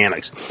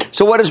dynamics.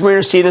 So what does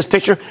Moreno see in this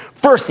picture?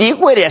 First, the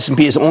equal weight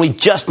S&P is only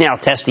just now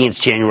testing its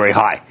January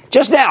high.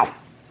 Just now.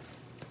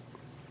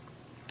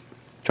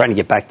 Trying to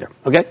get back there,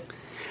 okay?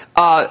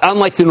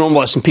 Unlike the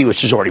normal S&P,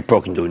 which has already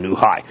broken to a new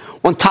high.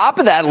 On top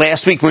of that,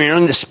 last week,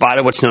 Moreno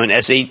spotted what's known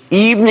as an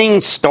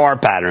evening star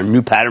pattern,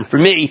 new pattern for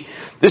me.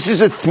 This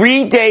is a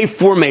 3-day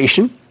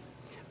formation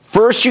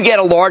First, you get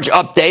a large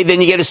up day,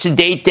 then you get a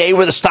sedate day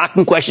where the stock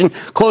in question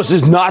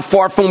closes not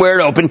far from where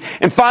it opened,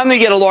 and finally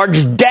you get a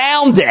large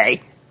down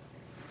day.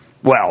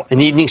 Well,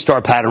 an evening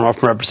star pattern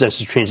often represents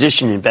a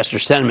transition in investor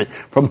sentiment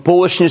from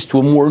bullishness to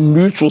a more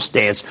neutral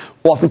stance,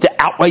 often to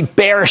outright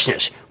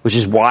bearishness, which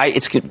is why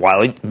it's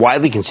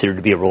widely considered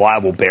to be a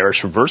reliable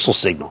bearish reversal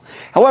signal.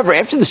 However,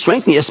 after the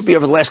strength in the S&P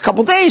over the last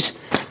couple of days,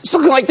 it's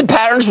looking like the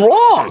pattern's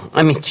wrong.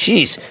 I mean,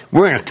 geez,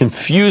 we're in a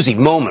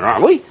confusing moment,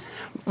 aren't we?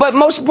 But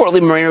most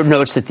importantly, Moreno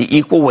notes that the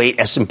equal weight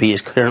S&P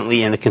is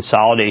currently in a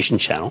consolidation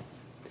channel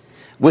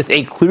with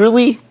a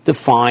clearly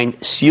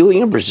defined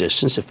ceiling of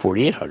resistance at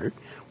 4,800,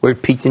 where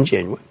it peaked in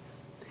January,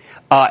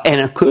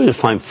 and a clearly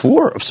defined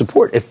floor of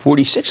support at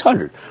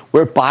 4,600,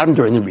 where it bottomed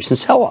during the recent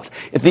sell-off.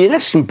 If the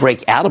index can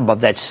break out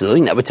above that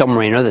ceiling, that would tell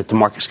Moreno that the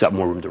market's got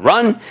more room to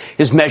run.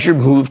 His measured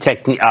move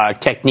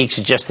technique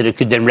suggests that it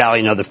could then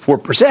rally another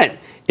 4%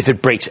 if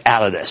it breaks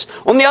out of this.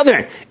 On the other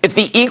hand, if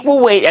the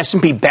equal weight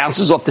S&P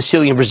bounces off the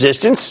ceiling of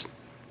resistance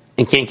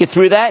and can't get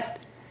through that,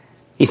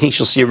 he thinks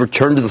you'll see a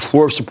return to the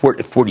floor of support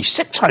at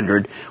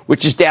 4,600,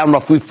 which is down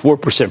roughly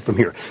 4% from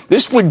here.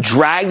 This would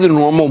drag the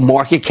normal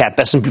market cap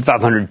S&P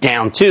 500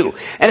 down, too.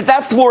 And if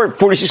that floor at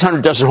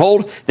 4,600 doesn't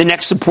hold, the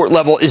next support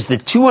level is the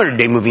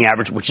 200-day moving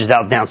average, which is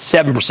now down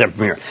 7%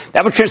 from here.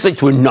 That would translate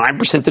to a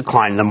 9%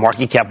 decline in the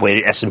market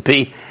cap-weighted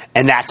S&P,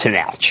 and that's an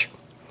ouch.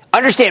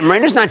 Understand,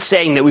 Moreno's not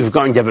saying that we're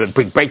going to have a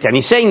big breakdown.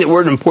 He's saying that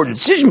we're at an important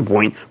decision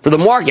point for the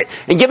market.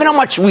 And given how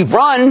much we've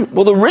run,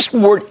 well, the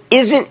risk-reward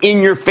isn't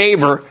in your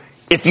favor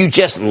if you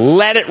just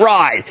let it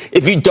ride,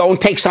 if you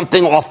don't take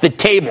something off the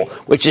table,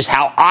 which is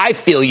how I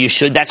feel you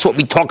should. That's what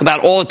we talk about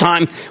all the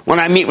time when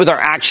I meet with our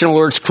Action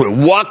Alerts crew.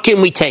 What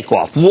can we take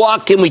off?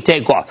 What can we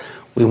take off?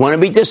 We want to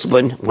be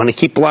disciplined, want to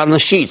keep a lot on the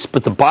sheets.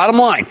 But the bottom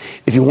line,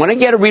 if you want to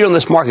get a read on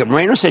this market,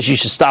 Moreno says you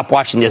should stop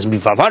watching the S&P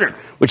 500,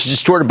 which is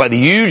distorted by the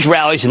huge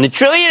rallies in the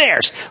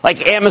trillionaires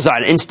like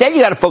Amazon. Instead, you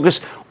got to focus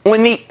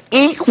on the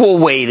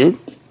equal-weighted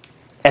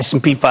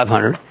S&P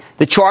 500.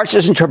 The charts,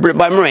 as interpreted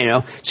by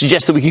Moreno,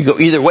 suggest that we could go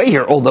either way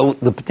here, although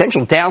the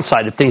potential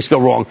downside if things go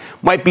wrong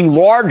might be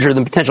larger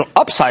than potential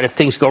upside if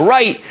things go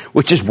right,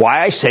 which is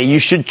why I say you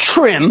should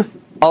trim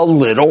a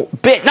little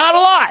bit. Not a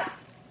lot,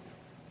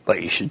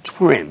 but you should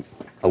trim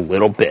a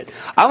little bit.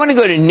 I want to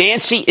go to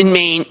Nancy in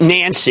Maine.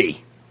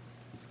 Nancy.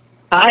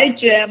 Hi,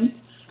 Jim.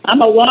 I'm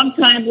a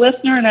long-time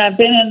listener, and I've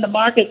been in the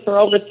market for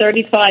over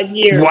 35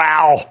 years.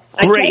 Wow.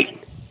 Great.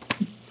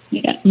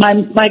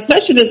 My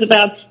question is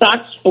about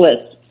stock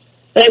splits.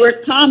 They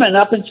were common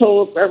up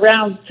until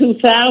around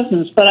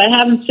 2000s, but I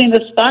haven't seen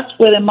a stock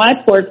split in my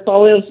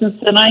portfolio since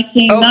the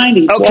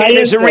 1990s. Okay,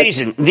 there's a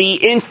reason.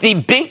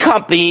 The big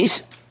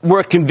companies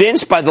were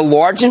convinced by the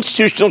large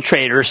institutional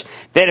traders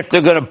that if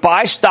they're going to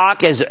buy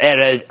stock at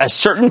a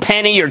certain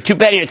penny or 2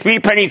 penny or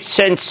 3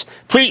 cents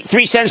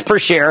per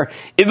share,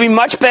 it'd be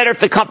much better if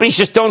the companies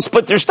just don't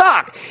split their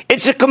stock.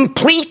 It's a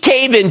complete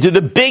cave-in to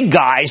the big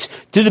guys,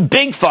 to the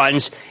big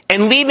funds,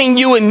 and leaving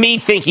you and me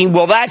thinking,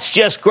 well, that's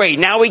just great.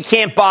 Now we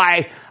can't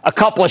buy a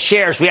couple of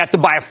shares. We have to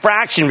buy a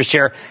fraction of a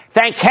share.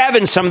 Thank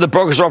heaven some of the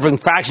brokers are offering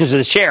fractions of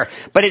the share.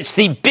 But it's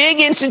the big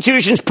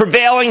institutions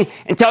prevailing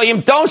and telling you,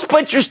 don't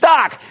split your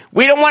stock.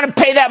 We don't want to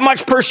pay that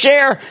much per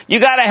share. You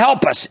got to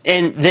help us.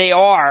 And they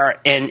are,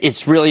 and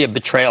it's really a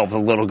betrayal of the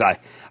little guy.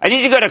 I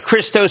need to go to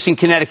Christos in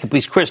Connecticut,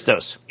 please.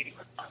 Christos.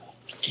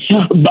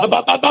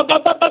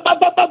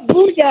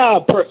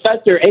 Booyah,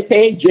 Professor,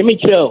 a.k.a. Jimmy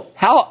Chill.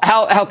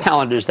 How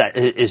talented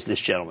is this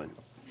gentleman?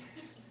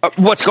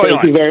 What's going on?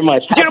 Thank you very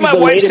much. Do you know my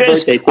wife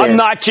says I'm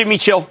not Jimmy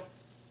Chill?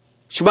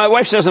 My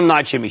wife says I'm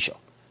not Jimmy Chill.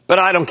 But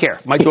I don't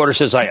care. My daughter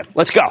says I am.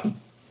 Let's go.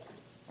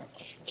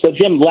 So,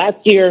 Jim, last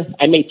year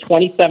I made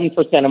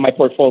 27% of my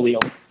portfolio.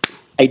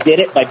 I did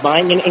it by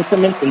buying in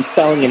increments and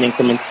selling in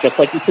increments, just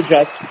like you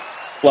suggest,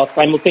 while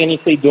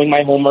simultaneously doing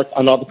my homework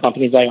on all the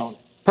companies I own.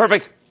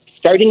 Perfect.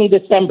 Starting in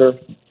December,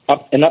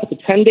 up to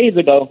 10 days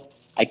ago,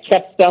 I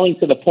kept selling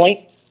to the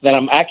point that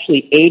I'm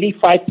actually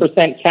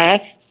 85%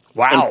 cash.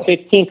 Wow. And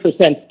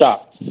 15%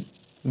 stock.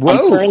 Whoa. I'm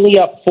currently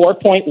up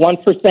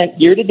 4.1%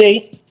 year to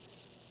date,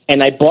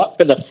 and I bought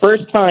for the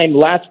first time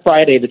last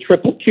Friday the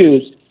triple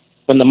Qs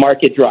when the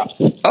market drops.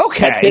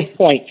 Okay. At this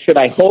point, should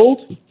I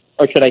hold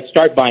or should I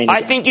start buying again?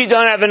 I think you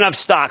don't have enough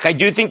stock. I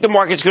do think the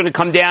market's going to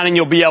come down and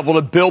you'll be able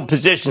to build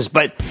positions,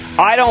 but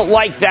I don't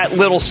like that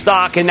little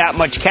stock and that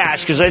much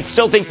cash because I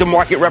still think the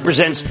market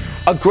represents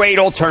a great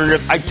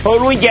alternative. I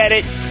totally get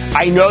it.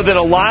 I know that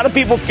a lot of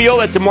people feel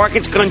that the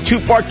market's gone too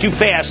far too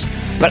fast,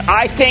 but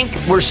I think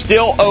we're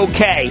still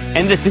okay,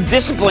 and that the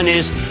discipline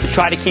is to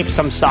try to keep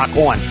some stock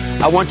on.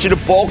 I want you to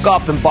bulk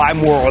up and buy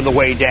more on the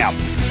way down.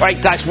 All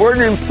right, guys, we're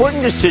at an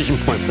important decision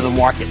point for the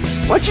market.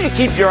 I want you to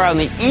keep your eye on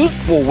the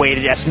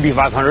equal-weighted S&P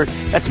 500.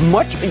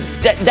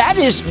 That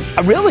is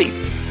really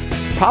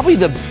probably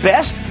the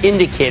best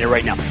indicator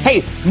right now.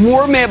 Hey,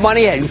 more Mad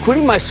Money ahead,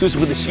 including my exclusive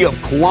with the CEO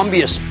of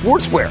Columbia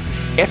Sportswear.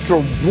 After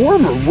a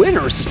warmer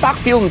winter, is the stock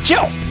feeling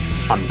chill?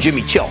 I'm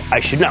Jimmy Chill, I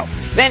should know.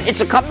 Then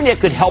it's a company that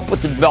could help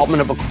with the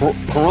development of a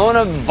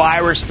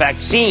coronavirus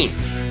vaccine.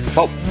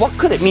 But what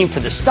could it mean for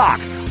the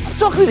stock? I'll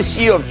talking to the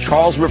CEO of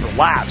Charles River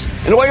Labs.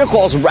 And all your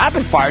calls are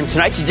rapid fire in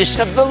tonight's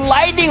edition of the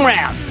Lightning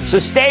Round. So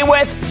stay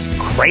with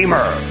Cramer.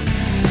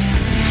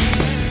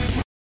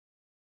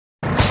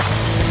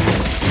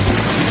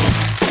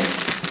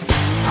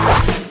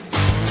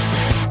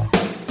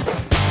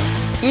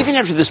 Even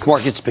after this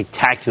market's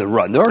spectacular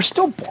run, there are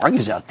still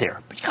bargains out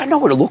there, but you got to know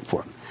where to look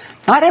for them.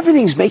 Not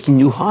everything's making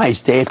new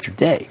highs day after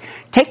day.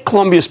 Take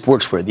Columbia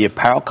Sportswear, the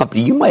apparel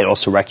company you might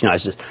also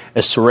recognize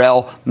as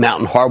Sorel,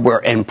 Mountain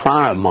Hardwear, and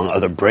Prana, among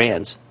other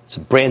brands. It's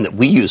a brand that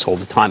we use all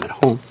the time at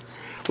home.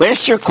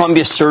 Last year,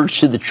 Columbia surged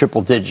to the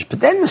triple digits,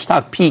 but then the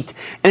stock peaked,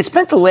 and it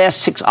spent the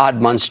last 6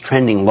 odd months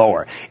trending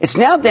lower. It's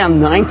now down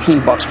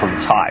 $19 from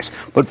its highs,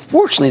 but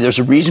fortunately, there's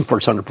a reason for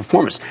its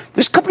underperformance.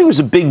 This company was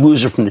a big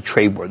loser from the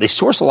trade war. They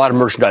sourced a lot of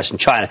merchandise in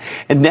China,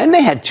 and then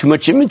they had too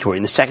much inventory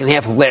in the second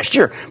half of last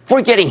year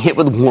before getting hit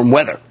with warm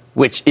weather,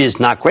 which is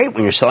not great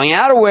when you're selling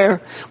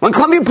outerwear. When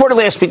Columbia reported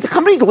last week, the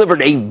company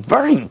delivered a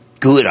very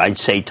good, I'd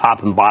say,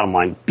 top and bottom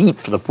line beat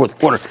for the fourth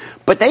quarter.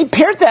 But they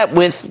paired that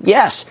with,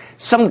 yes,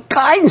 some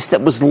guidance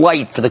that was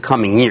light for the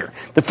coming year.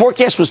 The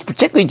forecast was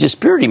particularly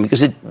dispiriting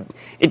because it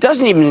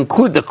doesn't even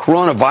include the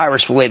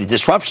coronavirus-related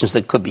disruptions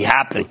that could be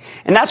happening.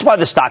 And that's why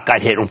the stock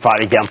got hit on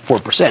Friday, down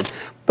 4%.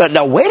 But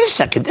now, wait a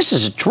second, this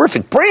is a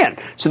terrific brand.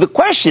 So the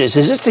question is,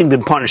 has this thing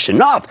been punished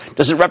enough?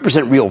 Does it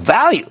represent real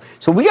value?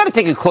 So we got to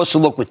take a closer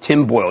look with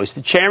Tim Boyle. He's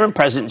the chairman,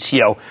 president,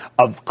 and CEO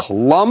of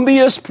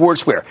Columbia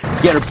Sportswear.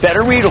 Get a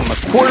better read on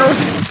the quarter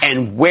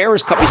and where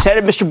his company's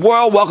headed. Mr.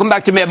 Boyle, welcome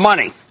back to Mad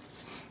Money.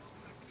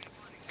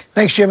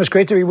 Thanks, Jim. It's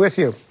great to be with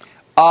you.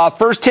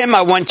 First, Tim,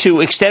 I want to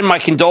extend my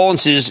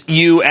condolences.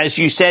 You, as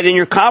you said in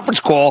your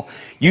conference call,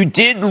 you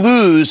did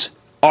lose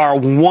our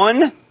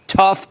one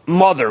tough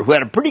mother who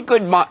had a pretty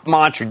good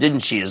mantra,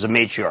 didn't she, as a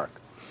matriarch?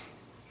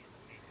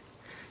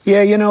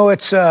 Yeah,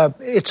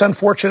 it's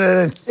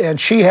unfortunate, and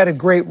she had a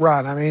great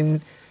run. I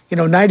mean,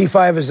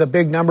 95 is a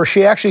big number.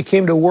 She actually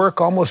came to work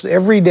almost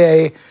every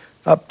day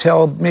up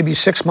till maybe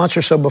 6 months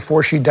or so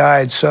before she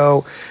died.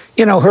 So,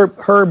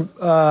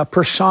 her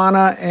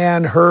persona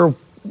and her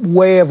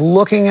way of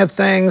looking at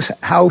things,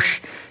 how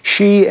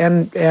she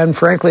and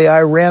frankly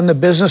I ran the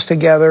business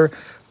together,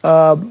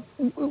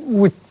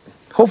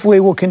 hopefully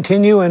will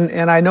continue,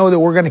 and I know that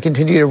we're going to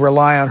continue to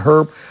rely on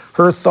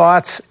her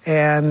thoughts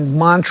and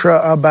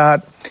mantra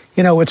about,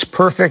 it's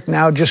perfect,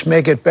 now just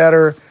make it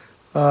better,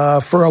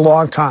 for a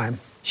long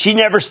time. She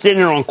never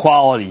stinted on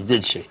quality,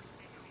 did she?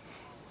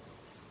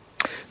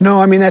 No,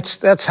 I mean,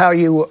 that's how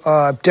you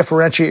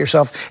differentiate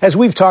yourself. As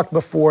we've talked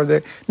before,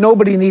 that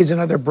nobody needs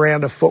another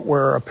brand of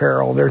footwear or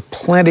apparel. There's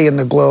plenty in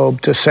the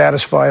globe to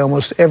satisfy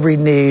almost every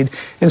need.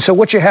 And so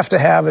what you have to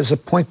have is a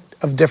point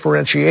of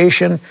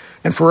differentiation.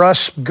 And for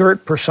us,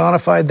 Gert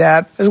personified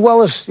that, as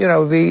well as,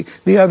 the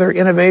other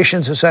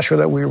innovations, et cetera,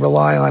 that we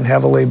rely on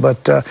heavily.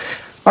 But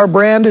our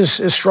brand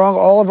is strong.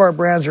 All of our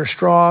brands are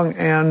strong,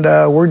 and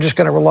we're just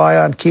going to rely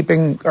on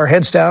keeping our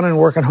heads down and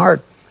working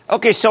hard.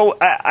 Okay, so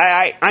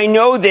I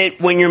know that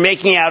when you're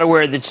making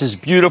outerwear that's as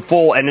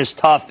beautiful and as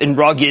tough and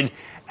rugged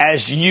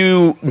as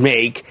you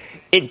make,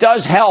 it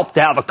does help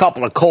to have a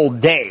couple of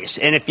cold days.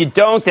 And if you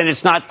don't, then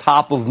it's not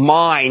top of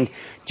mind.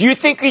 Do you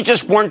think you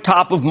just weren't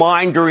top of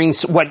mind during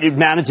what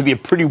amounted to be a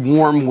pretty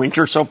warm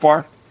winter so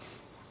far?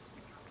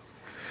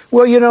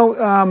 Well,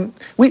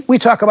 we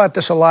talk about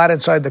this a lot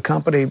inside the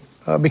company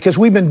because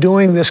we've been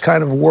doing this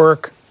kind of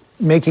work,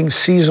 making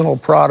seasonal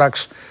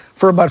products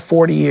for about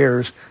 40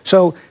 years.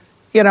 So,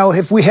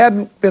 if we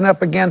hadn't been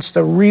up against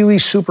a really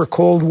super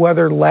cold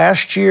weather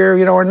last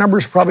year, our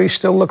numbers probably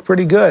still look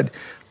pretty good.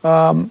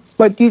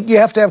 But you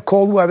have to have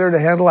cold weather to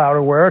handle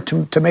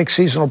outerwear, to make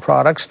seasonal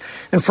products.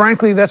 And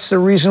frankly, that's the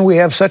reason we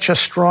have such a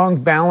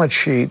strong balance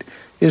sheet,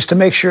 is to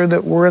make sure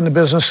that we're in the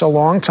business a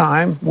long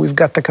time. We've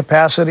got the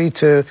capacity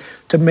to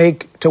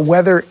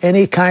weather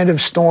any kind of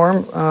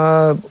storm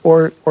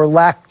or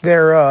lack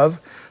thereof.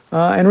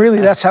 And really,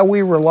 that's how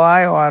we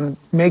rely on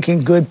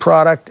making good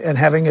product and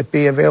having it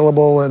be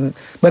available.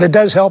 But it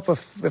does help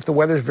if the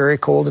weather's very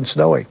cold and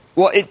snowy.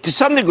 Well, to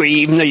some degree,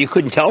 even though you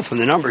couldn't tell from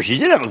the numbers, you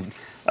did have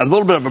a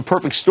little bit of a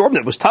perfect storm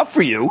that was tough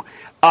for you.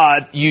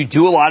 You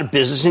do a lot of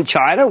business in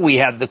China. We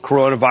have the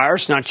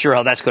coronavirus. Not sure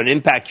how that's going to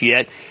impact you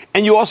yet.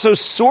 And you also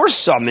source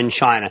some in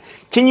China.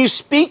 Can you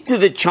speak to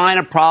the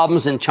China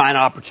problems and China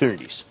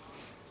opportunities?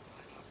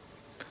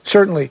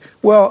 Certainly.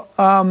 Well,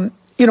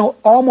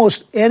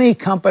 almost any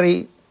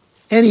company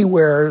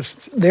anywhere,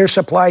 their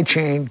supply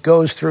chain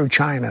goes through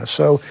China.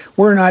 So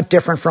we're not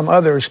different from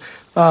others.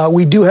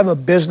 We do have a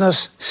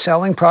business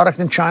selling product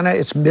in China.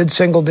 It's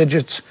mid-single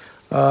digits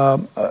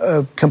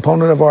a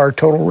component of our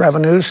total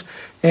revenues.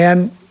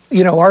 And,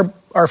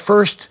 our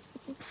first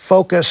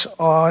focus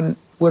on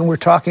when we're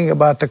talking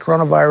about the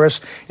coronavirus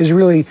is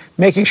really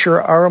making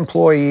sure our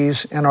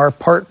employees and our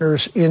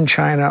partners in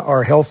China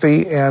are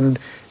healthy and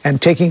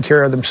taking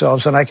care of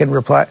themselves. And I can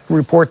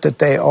report that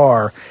they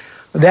are.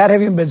 That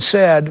having been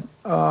said,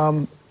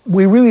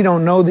 we really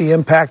don't know the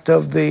impact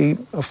of the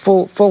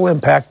full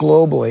impact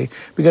globally,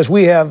 because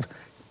we have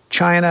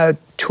China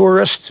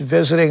tourists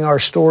visiting our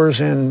stores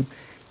in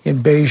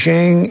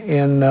Beijing,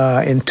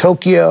 in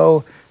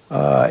Tokyo,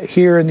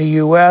 here in the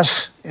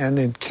U.S. and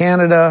in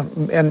Canada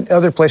and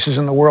other places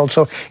in the world.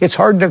 So it's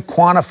hard to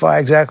quantify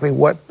exactly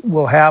what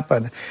will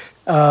happen.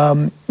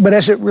 But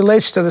as it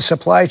relates to the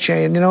supply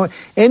chain,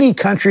 any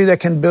country that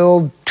can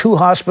build 2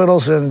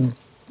 hospitals in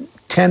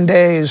 10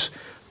 days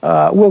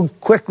will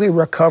quickly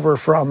recover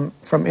from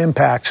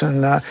impacts.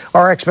 And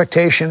our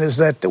expectation is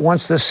that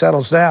once this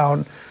settles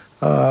down,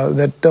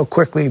 that they'll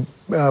quickly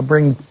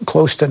bring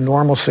close to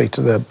normalcy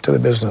to the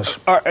business.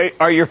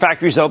 Are your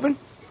factories open?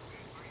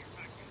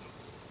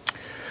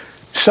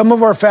 Some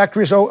of our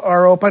factories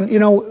are open.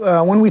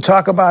 When we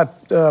talk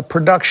about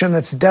production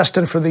that's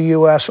destined for the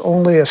U.S.,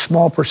 only a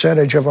small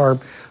percentage of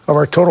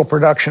our total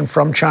production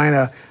from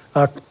China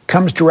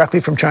comes directly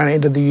from China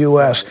into the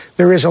U.S.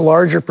 There is a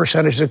larger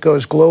percentage that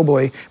goes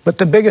globally, but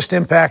the biggest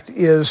impact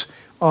is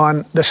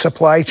on the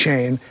supply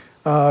chain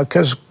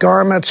because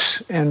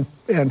garments and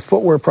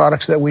footwear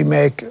products that we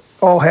make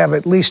all have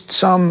at least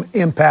some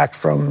impact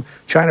from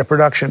China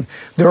production.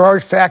 There are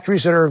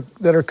factories that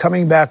are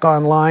coming back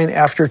online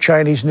after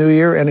Chinese New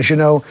Year, and as you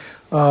know,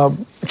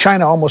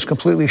 China almost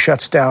completely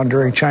shuts down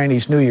during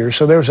Chinese New Year.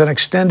 So there was an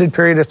extended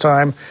period of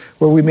time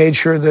where we made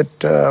sure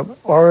that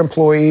our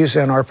employees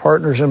and our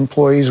partners'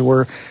 employees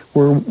were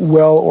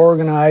well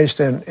organized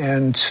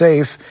and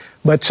safe.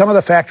 But some of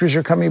the factories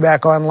are coming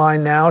back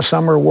online now.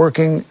 Some are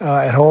working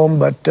at home,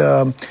 but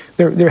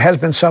there has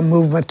been some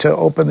movement to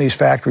open these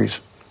factories.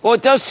 Well,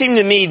 it does seem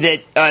to me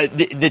that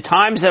the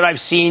times that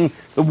I've seen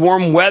the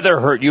warm weather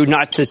hurt you,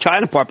 not to the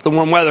China part, but the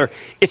warm weather,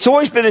 it's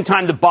always been the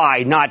time to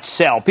buy, not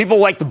sell. People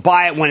like to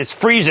buy it when it's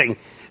freezing.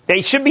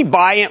 They should be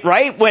buying it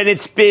right when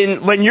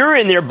you're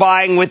in there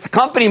buying with the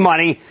company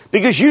money,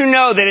 because you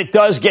know that it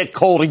does get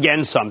cold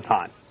again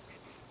sometime.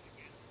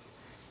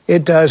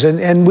 It does,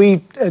 and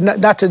we,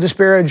 not to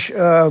disparage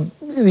the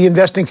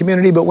investing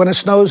community, but when it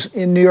snows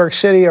in New York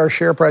City, our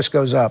share price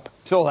goes up.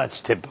 So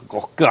that's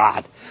typical.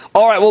 God.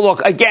 All right, well,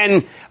 look,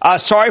 again,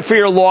 sorry for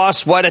your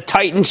loss. What a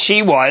titan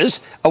she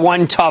was.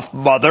 One tough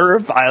mother.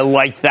 I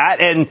like that.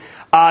 And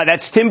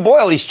that's Tim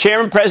Boyle. He's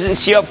chairman, president,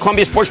 and CEO of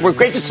Columbia Sportswear.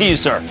 Great to see you,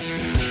 sir.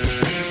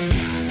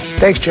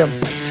 Thanks,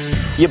 Jim.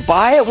 You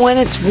buy it when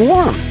it's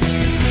warm.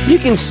 You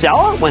can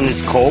sell it when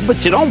it's cold,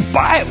 but you don't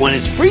buy it when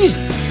it's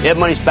freezing. You have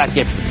money's back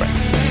after the break.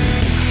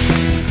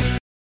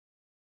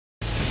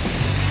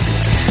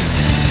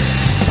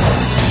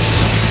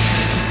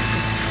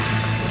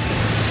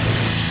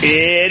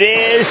 It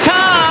is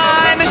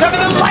time. It's over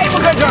the light.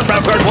 We're going to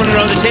of course, want to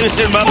know the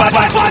citizen.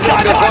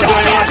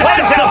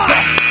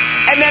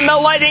 And then the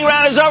lightning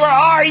round is over.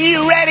 Are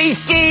you ready,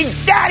 Ski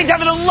Daddy? Time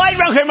for the lightning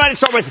round. Okay, might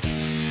start with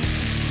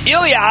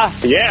Ilya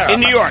in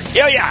New York.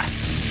 Ilya.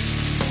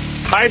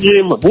 Hi,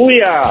 Jim.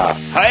 Booyah.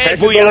 Hey,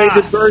 Happy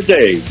belated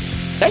birthday.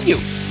 Thank you.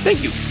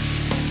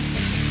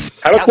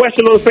 I have a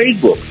question on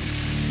Facebook.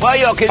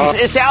 Well,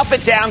 its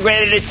outfit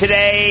downgraded it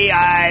today.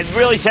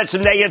 Really said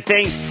some negative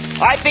things.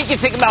 I think you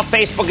think about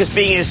Facebook as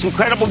being this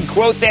incredible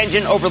growth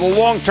engine over the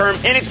long term,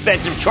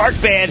 inexpensive, chart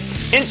bad,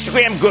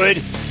 Instagram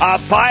good.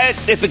 Buy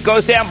it if it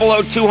goes down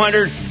below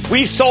 200.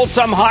 We've sold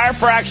some higher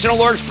fraction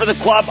alerts for the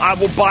club. I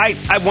will buy.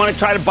 I want to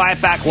try to buy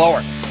it back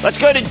lower. Let's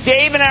go to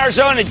Dave in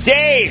Arizona.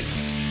 Dave.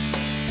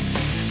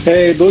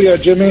 Hey,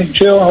 booyah, Jimmy.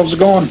 Chill. How's it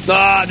going?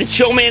 The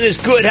chill man is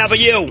good. How about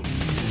you?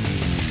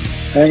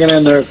 Hanging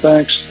in there.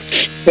 Thanks.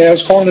 Hey, I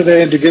was calling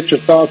today to get your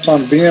thoughts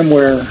on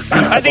VMware.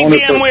 I think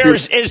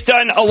VMware has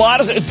done a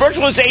lot of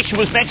virtualization.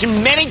 Was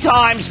mentioned many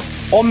times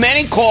on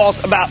many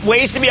calls about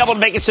ways to be able to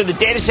make it so the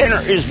data center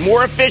is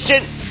more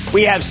efficient.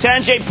 We have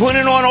Sanjay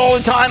Poonen on all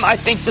the time. I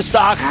think the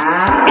stock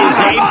is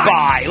a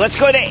buy. Let's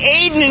go to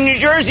Aiden in New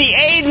Jersey.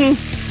 Aiden.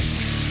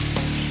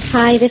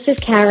 Hi, this is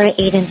Kara,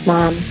 Aiden's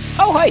mom.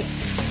 Oh, hi.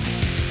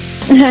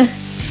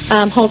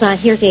 Hold on.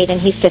 Here's Aiden.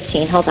 He's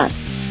 15. Hold on.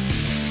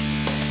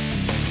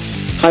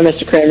 Hi,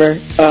 Mr. Cramer.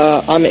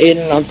 I'm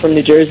Aiden. I'm from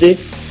New Jersey.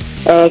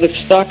 The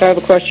stock I have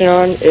a question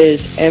on is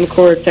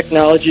Amcor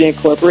Technology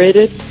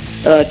Incorporated,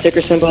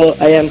 ticker symbol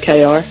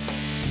AMKR.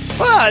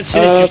 Well, that's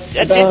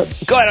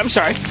go ahead. I'm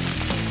sorry.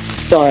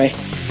 Sorry.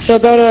 So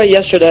about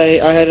yesterday,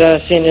 I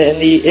had seen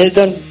it it had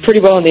done pretty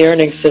well in the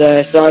earnings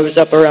today. So I was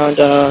up around,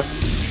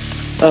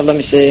 let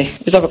me see,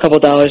 it was up a couple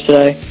of dollars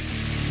today.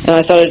 And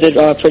I thought it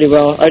did pretty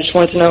well. I just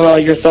wanted to know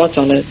your thoughts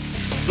on it.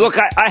 Look,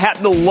 I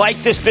happen to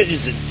like this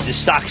business. The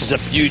stock is up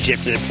huge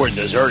after they reported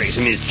those earnings.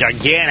 I mean, it's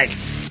gigantic.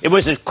 It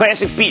was a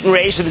classic beat and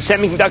raise for the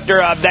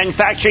semiconductor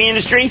manufacturing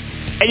industry.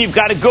 And you've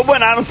got a good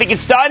one. I don't think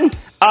it's done.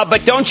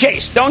 But don't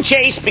chase. Don't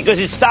chase because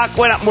its stock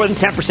went up more than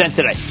 10%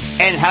 today.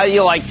 And how do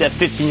you like that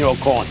 15-year-old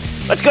calling?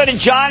 Let's go to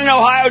John in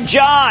Ohio.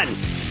 John.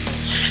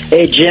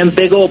 Hey, Jim,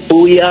 big old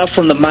booyah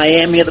from the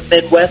Miami of the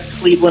Midwest,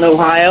 Cleveland,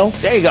 Ohio.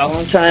 There you go.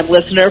 Long-time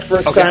listener,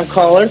 first-time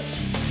caller.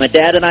 My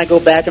dad and I go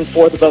back and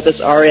forth about this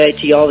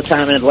REIT all the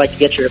time, and I'd like to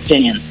get your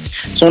opinion.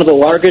 It's one of the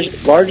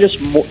largest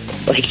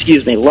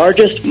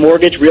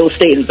mortgage real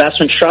estate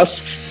investment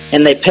trusts,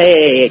 and they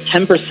pay a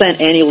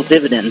 10% annual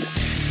dividend.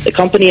 The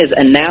company is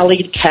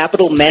Annaly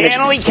Capital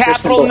Management. Annaly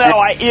Capital,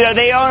 no.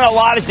 They own a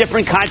lot of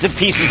different kinds of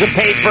pieces of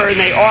paper, and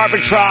they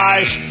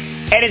arbitrage.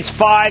 and it's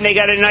fine. They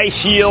got a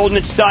nice yield, and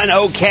it's done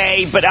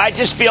okay. But I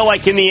just feel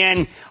like in the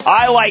end,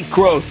 I like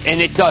growth,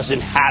 and it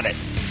doesn't have it.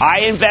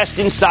 I invest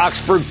in stocks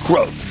for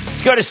growth.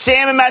 Let's go to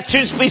Sam in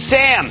Massachusetts, please.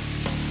 Sam.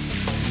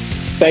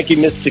 Thank you,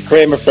 Mr.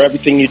 Cramer, for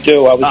everything you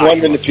do. I was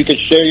wondering if you could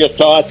share your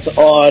thoughts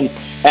on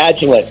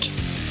Agilent,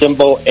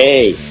 symbol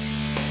A.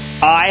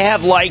 I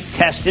have liked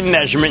test and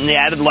measurement and the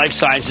added life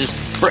sciences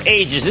for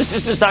ages. This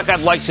is the stock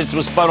I've liked since it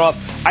was spun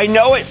off. I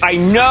know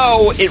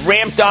it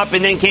ramped up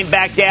and then came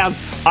back down.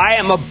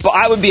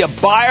 I would be a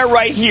buyer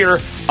right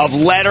here of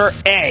letter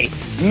A.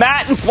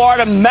 Matt in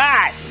Florida.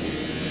 Matt.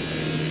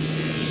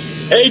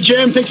 Hey,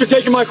 Jim. Thanks for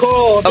taking my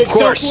call. Of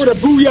course. Florida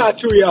booyah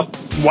to you.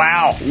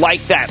 Wow.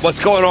 Like that. What's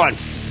going on?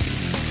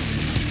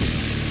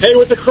 Hey,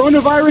 with the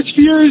coronavirus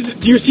fears,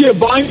 do you see a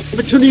buying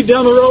opportunity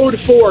down the road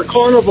for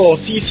Carnival,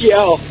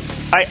 CCL?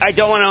 I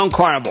don't want to own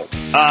Carnival.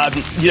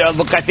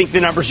 Look, I think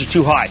the numbers are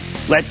too high.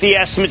 Let the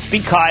estimates be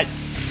cut.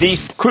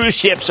 These cruise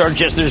ships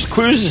there's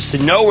cruises to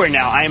nowhere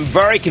now. I am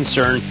very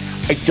concerned.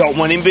 I don't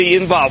want to be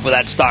involved with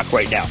that stock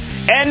right now.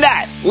 And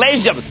that,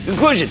 ladies and gentlemen,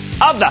 conclusion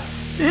of the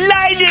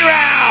Lightning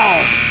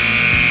Round.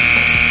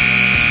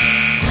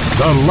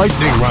 The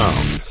Lightning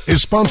Round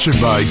is sponsored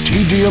by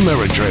TD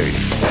Ameritrade.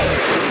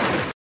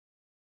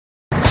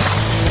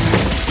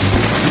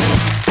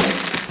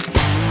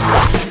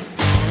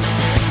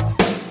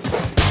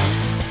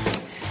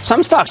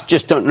 Some stocks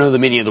just don't know the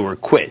meaning of the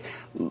word quit.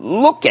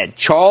 Look at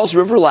Charles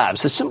River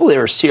Labs, the symbol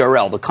there is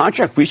CRL, the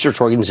contract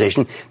research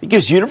organization that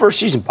gives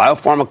universities and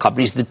biopharma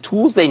companies the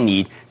tools they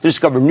need to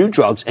discover new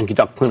drugs and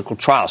conduct clinical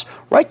trials,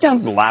 right down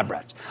to the lab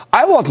rats.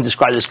 I will often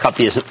describe this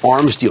company as an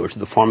arms dealer to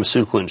the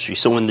pharmaceutical industry.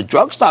 So when the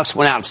drug stocks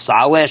went out of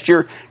style last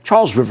year,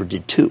 Charles River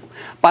did too.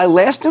 By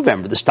last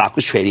November, the stock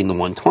was trading in the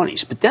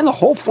 120s, but then the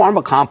whole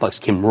pharma complex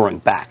came roaring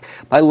back.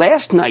 By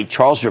last night,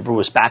 Charles River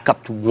was back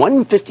up to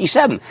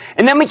 157.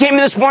 And then we came in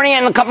this morning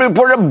and the company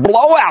reported a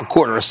blowout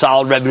quarter, a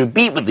solid revenue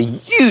beat with a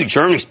huge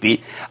earnings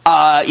beat.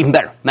 Even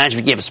better,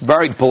 management gave us a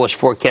very bullish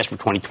forecast for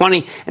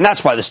 2020, and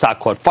that's why the stock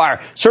caught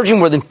fire, surging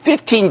more than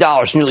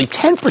 $15, nearly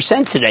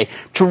 10% today,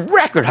 to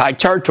record high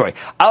territory.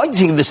 I like to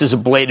think of this as a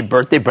belated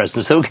birthday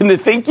present, so can the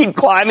thing keep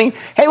climbing?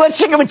 Hey, let's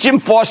check in with Jim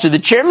Foster, the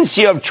chairman and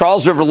CEO of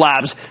Charles River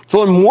Labs, to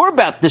learn more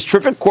about this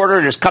terrific quarter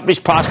and his company's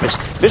prospects.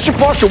 Mr.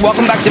 Foster,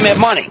 welcome back to Mad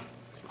Money.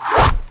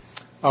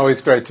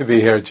 Always great to be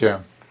here,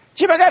 Jim.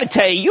 Jim, I got to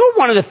tell you, you're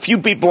one of the few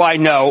people I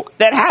know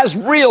that has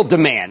real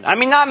demand. I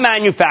mean, not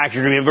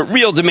manufactured demand, but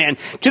real demand,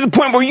 to the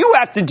point where you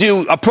have to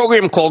do a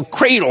program called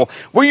Cradle,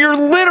 where you're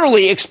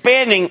literally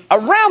expanding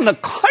around the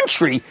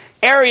country,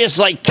 areas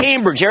like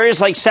Cambridge, areas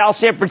like South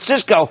San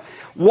Francisco.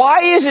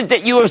 Why is it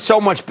that you have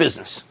so much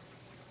business?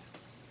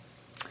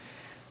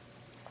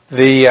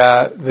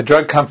 The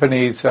drug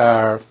companies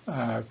are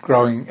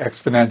growing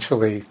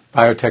exponentially.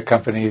 Biotech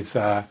companies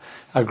are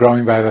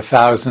growing by the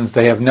thousands.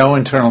 They have no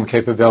internal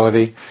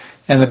capability.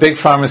 And the big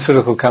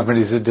pharmaceutical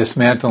companies are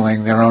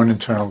dismantling their own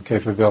internal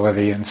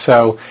capability. And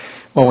so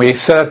when we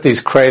set up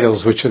these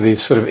cradles, which are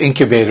these sort of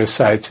incubator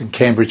sites in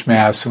Cambridge,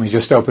 Mass., and we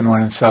just opened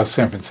one in South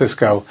San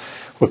Francisco,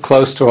 we're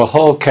close to a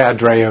whole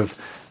cadre of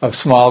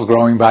small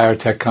growing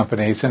biotech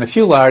companies and a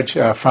few large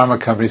pharma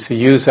companies who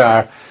use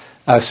our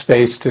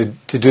space to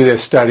do their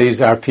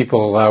studies. Our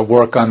people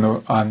work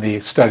on the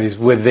studies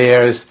with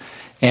theirs.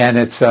 And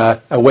it's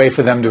a way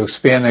for them to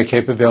expand their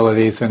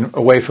capabilities and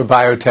a way for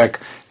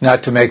biotech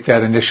not to make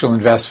that initial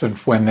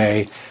investment when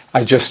they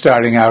are just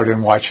starting out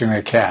and watching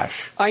their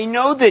cash. I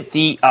know that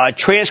the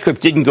transcript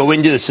didn't go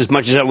into this as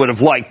much as I would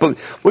have liked, but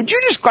would you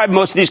describe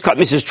most of these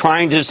companies as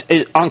trying to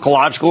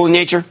oncological in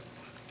nature?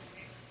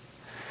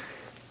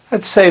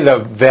 I'd say the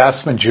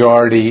vast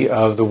majority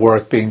of the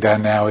work being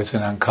done now is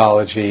in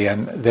oncology,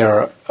 and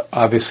there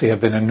obviously have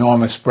been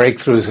enormous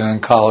breakthroughs in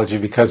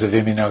oncology because of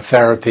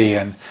immunotherapy,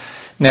 and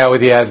now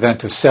with the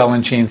advent of cell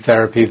and gene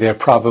therapy, there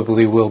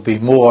probably will be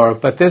more,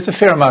 but there's a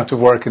fair amount of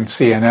work in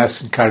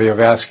CNS and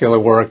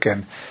cardiovascular work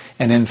and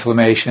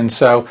inflammation,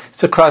 so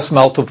it's across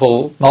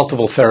multiple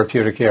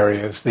therapeutic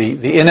areas.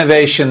 The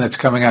innovation that's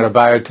coming out of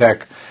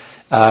biotech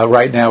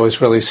right now is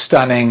really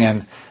stunning,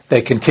 and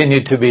they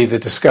continue to be the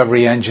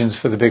discovery engines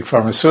for the big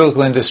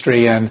pharmaceutical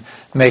industry and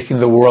making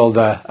the world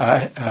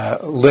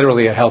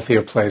literally a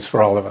healthier place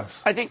for all of us.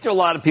 I think there are a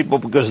lot of people,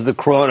 because of the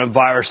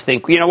coronavirus,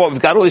 think, you know what,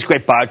 we've got all these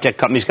great biotech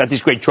companies, got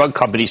these great drug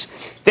companies.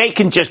 They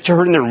can just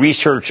turn their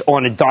research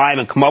on a dime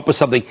and come up with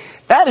something.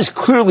 That is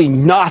clearly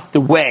not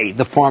the way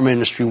the pharma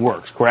industry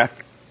works,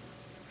 correct?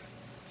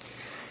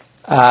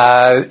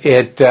 I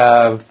think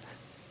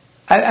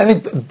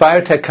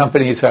biotech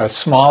companies are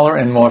smaller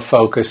and more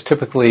focused,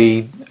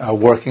 typically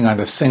working on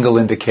a single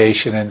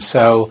indication, and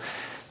so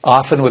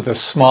often with a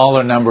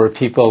smaller number of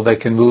people, they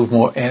can move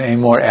more in a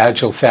more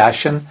agile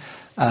fashion.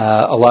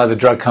 A lot of the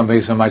drug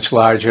companies are much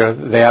larger.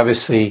 They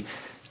obviously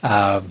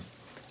have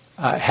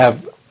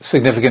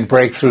significant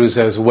breakthroughs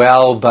as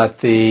well, but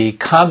the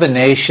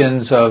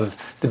combinations of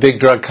the big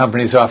drug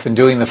companies often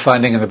doing the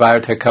funding and the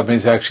biotech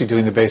companies actually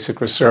doing the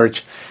basic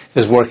research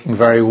is working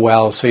very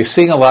well. So you're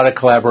seeing a lot of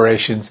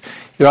collaborations.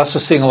 You're also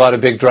seeing a lot of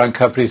big drug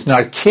companies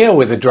not care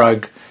where the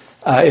drug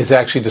is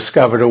actually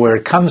discovered or where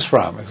it comes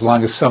from, as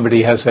long as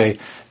somebody has a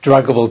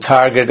druggable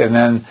target, and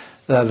then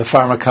the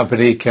pharma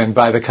company can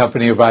buy the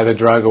company or buy the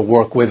drug or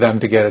work with them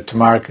to get it to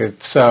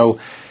market. So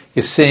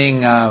you're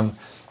seeing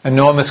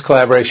enormous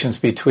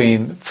collaborations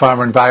between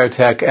pharma and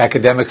biotech,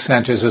 academic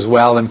centers as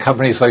well, and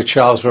companies like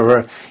Charles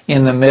River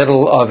in the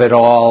middle of it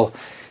all,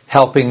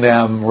 helping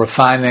them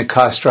refine their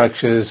cost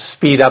structures,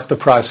 speed up the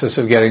process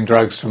of getting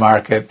drugs to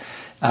market,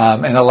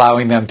 and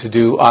allowing them to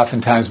do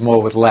oftentimes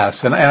more with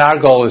less. And our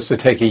goal is to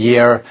take a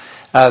year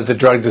out of the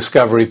drug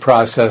discovery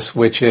process,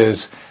 which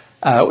is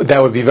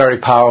that would be very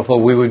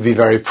powerful. We would be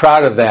very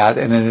proud of that.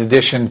 And in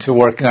addition to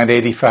working on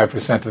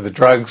 85% of the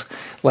drugs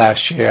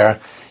last year,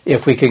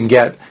 if we can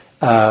get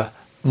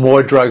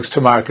more drugs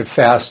to market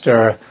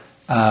faster,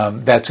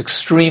 that's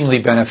extremely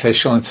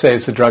beneficial and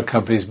saves the drug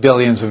companies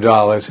billions of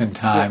dollars in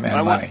time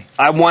and money.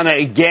 I want to,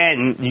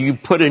 again, you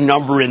put a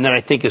number in that I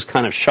think is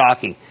kind of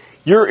shocking.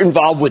 You're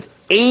involved with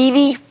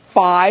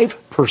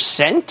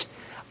 85%?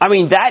 I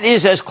mean, that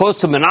is as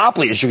close to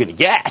monopoly as you're going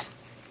to get.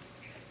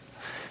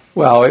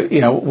 Well,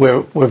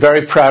 we're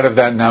very proud of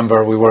that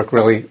number. We've worked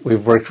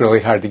really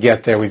hard to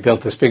get there. We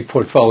built this big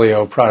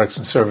portfolio of products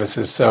and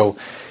services, so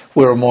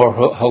we're a more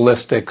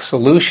holistic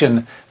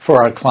solution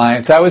for our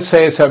clients. I would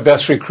say it's our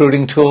best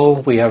recruiting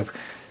tool. We have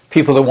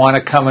people that want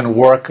to come and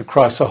work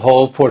across a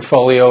whole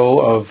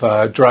portfolio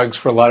of drugs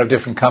for a lot of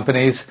different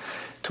companies.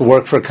 To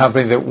work for a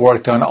company that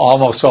worked on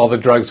almost all the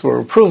drugs that were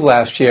approved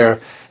last year,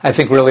 I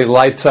think really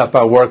lights up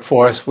our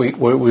workforce. We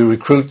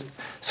recruit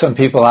some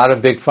people out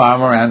of big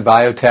pharma and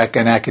biotech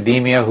and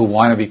academia who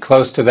want to be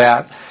close to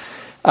that.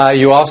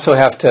 You also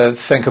have to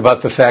think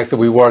about the fact that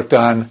we worked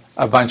on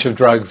a bunch of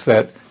drugs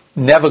that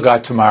never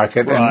got to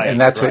market,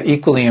 and that's an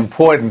equally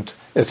important.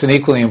 It's an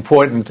equally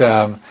important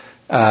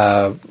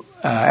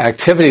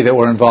activity that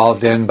we're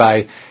involved in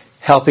by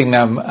helping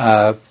them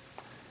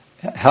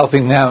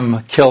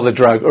kill the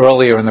drug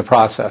earlier in the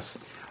process.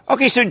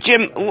 Okay, so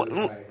Jim,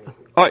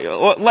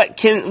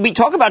 can we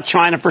talk about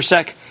China for a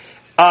sec?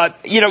 Sure.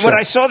 When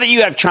I saw that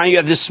you have China, you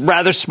have this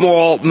rather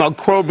small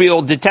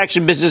microbial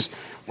detection business.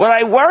 What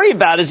I worry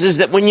about is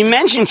that when you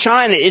mention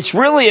China, it's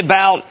really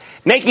about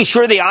making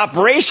sure the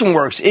operation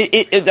works.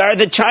 Are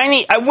the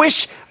Chinese? I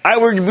wish I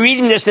were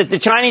reading this that the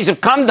Chinese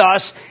have come to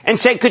us and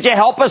said, "Could you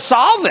help us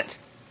solve it?"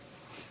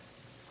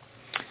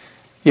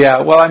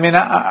 Yeah, well, I mean,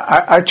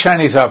 our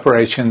Chinese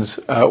operations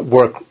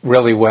work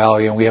really well.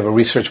 We have a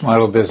research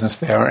model business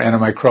there and a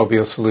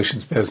microbial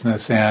solutions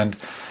business, and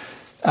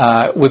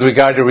with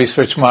regard to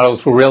research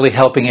models, we're really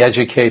helping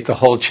educate the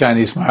whole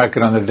Chinese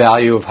market on the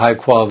value of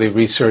high-quality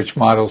research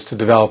models to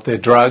develop their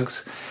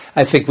drugs.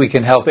 I think we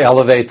can help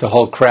elevate the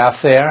whole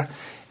craft there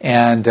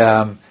and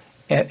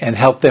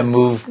help them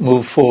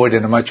move forward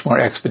in a much more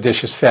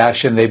expeditious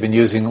fashion. They've been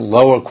using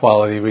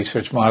lower-quality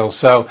research models.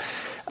 So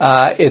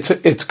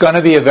it's going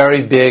to be a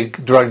very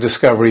big drug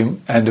discovery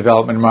and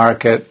development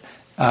market,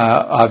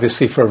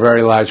 obviously for a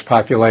very large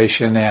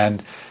population,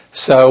 and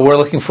so we're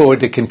looking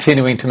forward to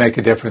continuing to make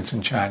a difference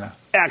in China.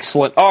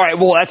 Excellent. All right.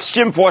 Well, that's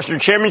Jim Foster,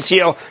 Chairman and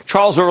CEO,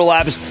 Charles River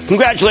Labs.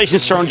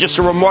 Congratulations, sir, on just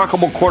a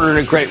remarkable quarter and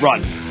a great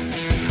run.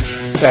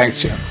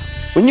 Thanks, Jim.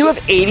 When you have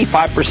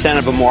 85%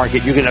 of a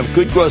market, you're going to have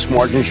good gross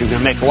margins. You're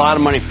going to make a lot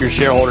of money for your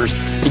shareholders.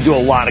 You do a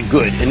lot of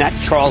good. And that's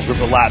Charles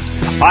River Labs.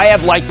 I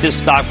have liked this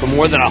stock for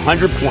more than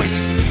 100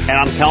 points. And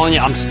I'm telling you,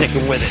 I'm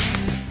sticking with it.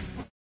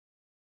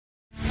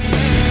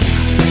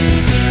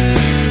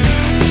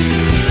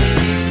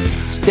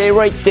 Stay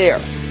right there,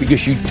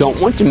 because you don't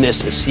want to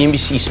miss a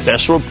CNBC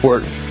special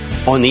report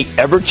on the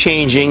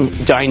ever-changing,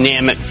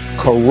 dynamic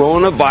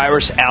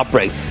coronavirus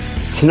outbreak.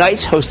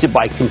 Tonight's hosted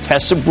by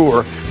Contessa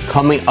Brewer,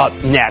 coming up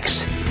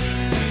next.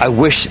 I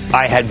wish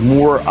I had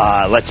more,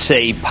 let's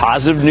say,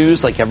 positive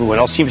news like everyone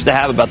else seems to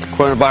have about the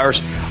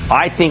coronavirus.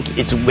 I think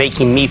it's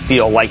making me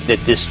feel like that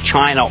this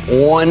China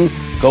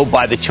go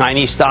buy the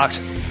Chinese stocks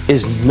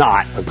is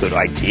not a good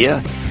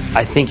idea.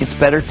 I think it's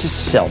better to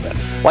sell them.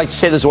 I like to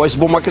say there's always a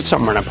bull market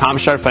somewhere, and I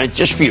promise you I'll find it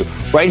just for you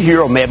right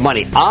here on Mad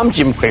Money. I'm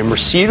Jim Cramer.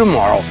 See you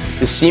tomorrow.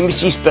 The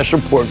CNBC Special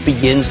Report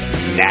begins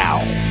now.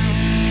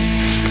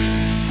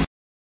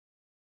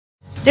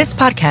 This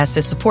podcast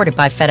is supported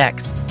by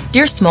FedEx.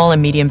 Dear small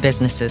and medium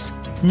businesses,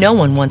 no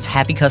one wants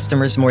happy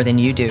customers more than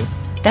you do.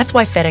 That's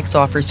why FedEx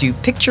offers you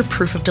picture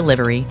proof of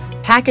delivery,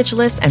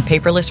 packageless and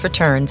paperless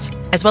returns,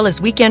 as well as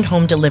weekend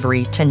home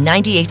delivery to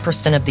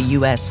 98% of the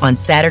U.S. on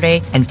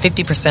Saturday and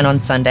 50% on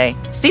Sunday.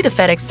 See the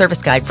FedEx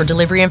service guide for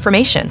delivery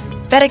information.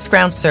 FedEx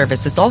Ground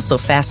service is also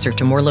faster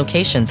to more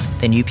locations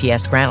than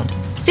UPS Ground.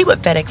 See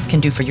what FedEx can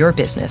do for your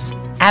business.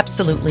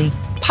 Absolutely,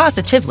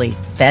 positively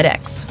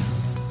FedEx.